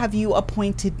 why have you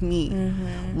appointed me?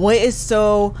 What is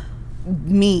so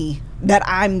me that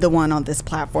I'm the one on this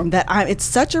platform, it's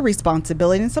such a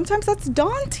responsibility, and sometimes that's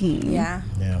daunting.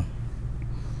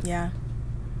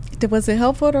 Was it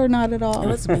helpful or not at all? It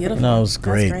was beautiful. No, it was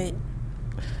great. Great.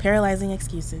 Paralyzing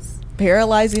excuses.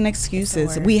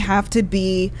 We have to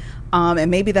be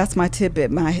and maybe that's my tip.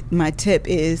 My tip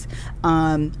is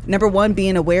number one,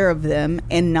 being aware of them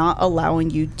and not allowing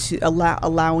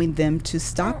them to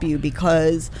stop you,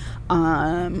 because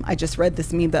I just read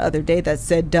this meme the other day that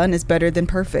said done is better than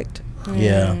perfect.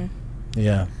 Yeah.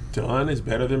 Done is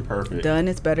better than perfect. Done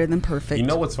is better than perfect. You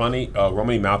know what's funny?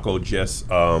 Romany Malco just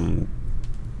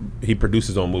he produced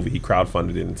his own movie. He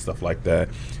crowdfunded it and stuff like that.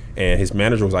 And his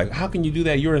manager was like, how can you do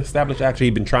that? You're an established actor.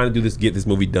 He'd been trying to get this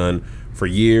movie done for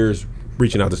years,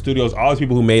 reaching out to studios. All these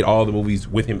people who made all the movies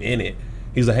with him in it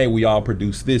He's like, hey, we all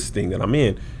produce this thing that I'm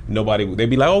in. They'd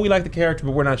be like, oh, we like the character,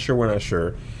 but we're not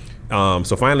sure.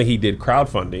 So finally he did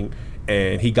crowdfunding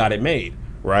and he got it made,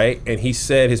 right? And he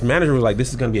said, his manager was like, this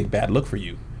is going to be a bad look for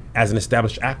you as an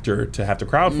established actor to have to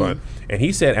crowdfund. And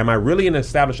he said, am I really an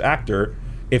established actor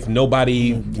if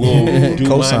nobody will do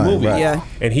my movie? Right. Yeah.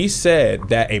 And he said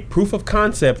that a proof of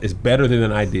concept is better than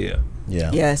an idea.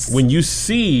 Yeah. Yes. When you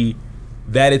see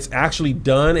that it's actually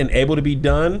done and able to be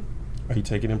done. Are you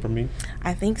taking him from me?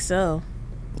 I think so.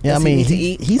 Yeah, I Does he mean, need to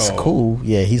eat? he's cool.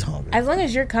 Yeah, he's hungry. As long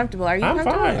as you're comfortable. Are you I'm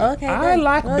comfortable? fine. Okay, I good.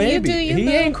 like well, baby. You do, you He boo.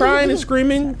 ain't crying and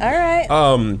screaming. All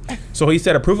right. So he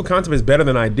said a proof of concept is better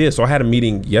than ideas. So I had a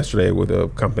meeting yesterday with a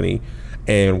company,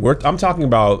 and I'm talking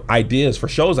about ideas for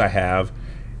shows I have,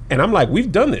 and I'm like,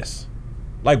 we've done this.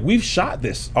 Like, we've shot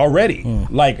this already.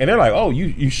 Like, and they're like, oh,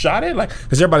 you shot it? Like,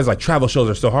 because everybody's like, travel shows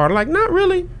are so hard. I'm like, not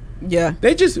really. Yeah.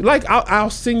 They just, like, I'll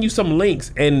send you some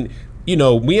links, and, you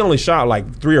know, we only shot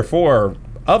like 3 or 4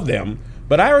 of them,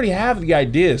 but I already have the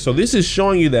idea. So this is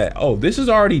showing you that, oh, this is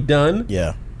already done.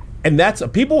 Yeah. And that's,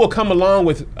 people will come along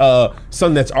with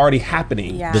something that's already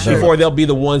happening Yeah. before they'll be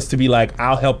the ones to be like,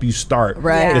 I'll help you start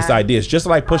Right. this idea. It's just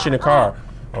like pushing a car.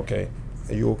 Okay.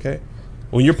 Are you okay?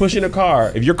 When you're pushing a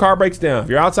car, if your car breaks down, if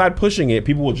you're outside pushing it,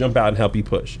 people will jump out and help you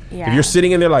push. Yeah. If you're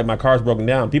sitting in there like, my car's broken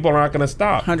down, people are not going to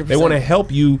stop. 100%. They want to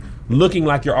help you looking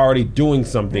like you're already doing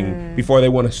something before they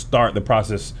want to start the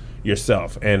process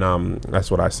yourself. And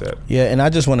that's what I said. Yeah, and I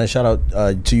just want to shout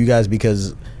out to you guys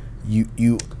because you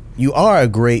are a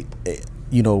great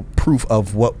proof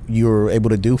of what you're able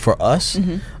to do for us.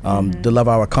 The Love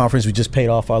Hour conference, we just paid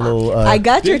off our little. I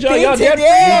got your Did y'all- thing y'all debt free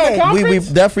today. on the we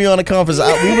definitely on the conference.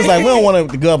 We was like, we don't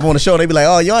want to go up on the show. They be like,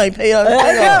 oh, y'all ain't pay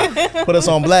us, put us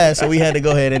on blast. So we had to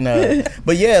go ahead and.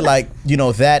 But yeah, like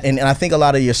that, and I think a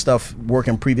lot of your stuff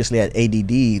working previously at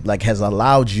ADD like has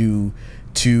allowed you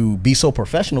to be so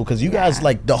professional because you guys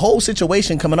like the whole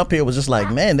situation coming up here was just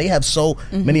like, man, they have so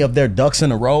many of their ducks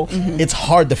in a row. It's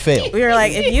hard to fail. We were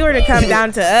like, if you were to come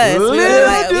down to us, we were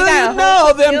like, we got a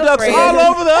whole them field ducks for you. all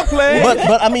over the place.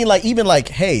 But I mean, like even like,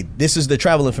 hey, this is the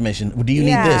travel information. Do you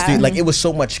need this? Yeah. Like it was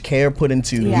so much care put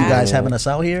into you Yeah. guys having us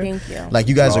out here. Thank you. Like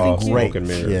you guys are Oh, great. smoke and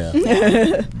mirrors.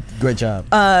 Yeah, great job.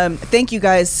 Thank you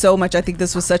guys so much. I think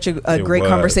this was such a It great was.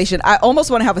 conversation. I almost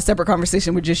want to have a separate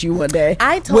conversation with just you one day.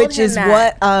 I told which him is that. what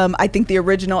I think the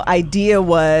original idea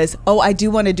was. Oh, I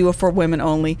do want to do it for women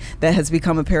only. That has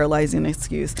become a paralyzing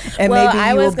excuse. And Well, maybe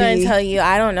I you was will going be. to tell you,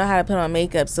 I don't know how to put on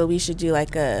makeup, so we should do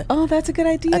like a Oh, that's a good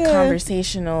idea.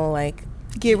 conversational, like,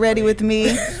 Get ready with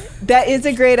me. That is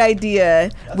a great idea.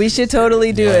 We should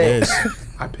totally do it.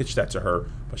 I pitched that to her,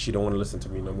 but she don't want to listen to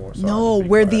me no more. So No, I'll just be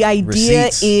where the quiet. idea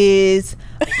Receipts. is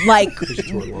like Pitched it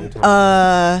to her a long time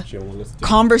ago. She don't want to listen to me.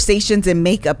 conversations in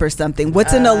makeup or something.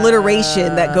 What's an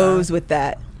alliteration that goes with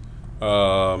that?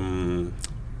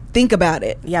 Think about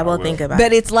it. yeah, we'll will. think about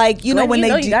But it. it's like, you know, Let when me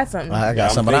they know do. you got something. I Yeah, got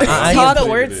I'm something. thinking- I Talk ain't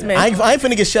the gonna- wordsmith. I ain't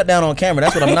finna get shut down on camera.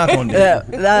 That's what I'm not gonna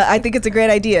do. I think it's a great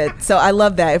idea. So I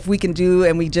love that if we can do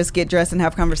and we just get dressed and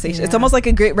have conversation. It's Yeah. almost like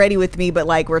a Get Ready with Me, but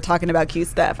like we're talking about cute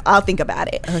stuff. I'll think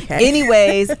about it. Okay.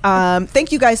 Anyways,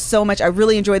 thank you guys so much. I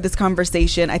really enjoyed this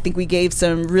conversation. I think we gave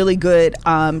some really good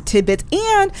tidbits.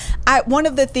 And one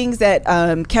of the things that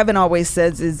Kevin always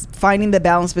says is finding the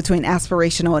balance between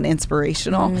aspirational and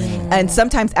inspirational. And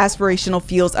sometimes aspirational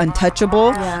feels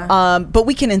untouchable. Yeah. But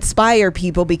we can inspire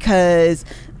people because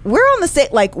we're on the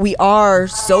set, like we are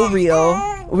so real.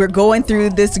 We're going through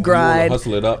this grind.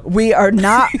 hustle it up. We are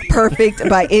not perfect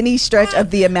by any stretch of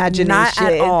the imagination. Not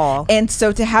at all. And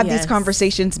so to have these Yes.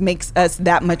 conversations makes us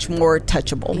that much more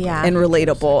touchable Yeah. and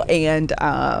relatable and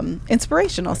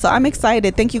inspirational. So I'm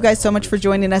excited. Thank you guys so much for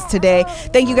joining us today.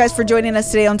 Thank you guys for joining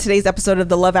us today on today's episode of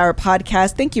the Love Hour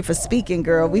podcast. Thank you for speaking,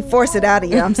 girl. We forced it out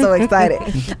of you. I'm so excited.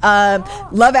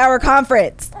 Love Hour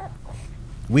Conference.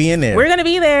 We in there. We're gonna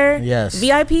be there. Yes.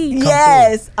 VIP.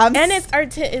 Yes. And it's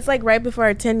it's like right before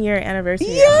our 10-year anniversary.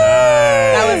 Yeah.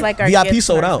 That was like our VIP gift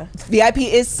sold for out. us. VIP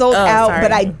is sold Oh, out, sorry.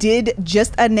 but I did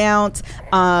just announce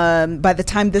by the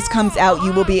time this comes out,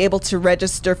 you will be able to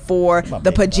register for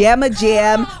the Pajama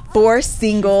Jam for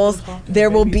singles. There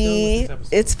will be,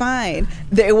 it's fine.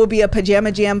 There will be a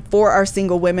Pajama Jam for our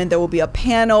single women. There will be a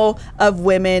panel of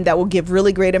women that will give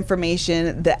really great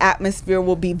information. The atmosphere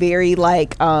will be very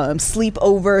like sleep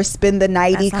over, spend the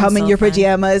nighty, That sounds come in so your fun.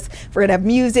 pajamas. We're gonna have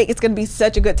music. It's gonna be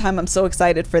such a good time. I'm so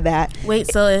excited for that.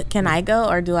 Wait, so can I go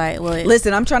or do I? Will it?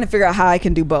 Listen, I'm trying to figure out how I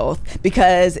can do both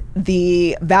because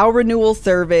the vow renewal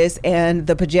service and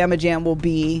the Pajama Jam will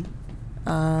be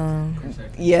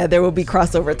Yeah, there will be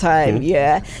crossover time.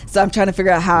 Yeah. So I'm trying to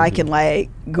figure out how I can like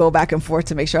go back and forth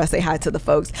to make sure I say hi to the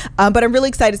folks. But I'm really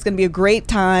excited. It's going to be a great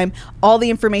time. All the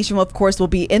information, of course, will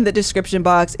be in the description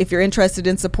box if you're interested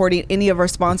in supporting any of our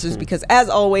sponsors, because as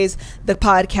always, the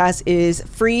podcast is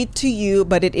free to you,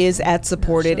 but it is ad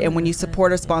supported. And when you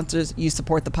support our sponsors, you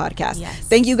support the podcast. Yes.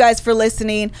 Thank you guys for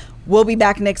listening. We'll be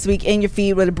back next week in your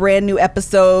feed with a brand new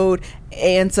episode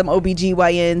and some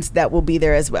OBGYNs that will be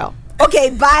there as well. Okay,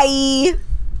 bye.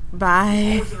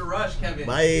 Bye. Always in a rush, Kevin.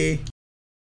 Bye.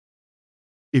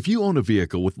 If you own a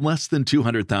vehicle with less than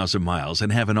 200,000 miles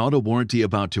and have an auto warranty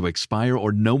about to expire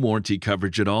or no warranty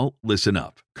coverage at all, listen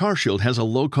up. CarShield has a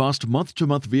low-cost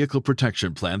month-to-month vehicle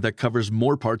protection plan that covers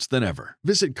more parts than ever.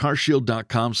 Visit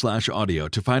carshield.com/audio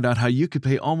to find out how you could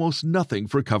pay almost nothing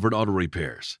for covered auto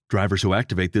repairs. Drivers who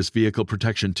activate this vehicle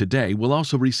protection today will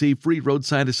also receive free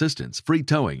roadside assistance, free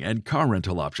towing, and car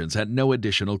rental options at no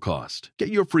additional cost. Get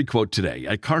your free quote today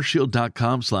at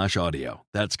carshield.com/audio.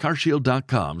 That's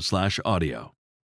carshield.com/audio.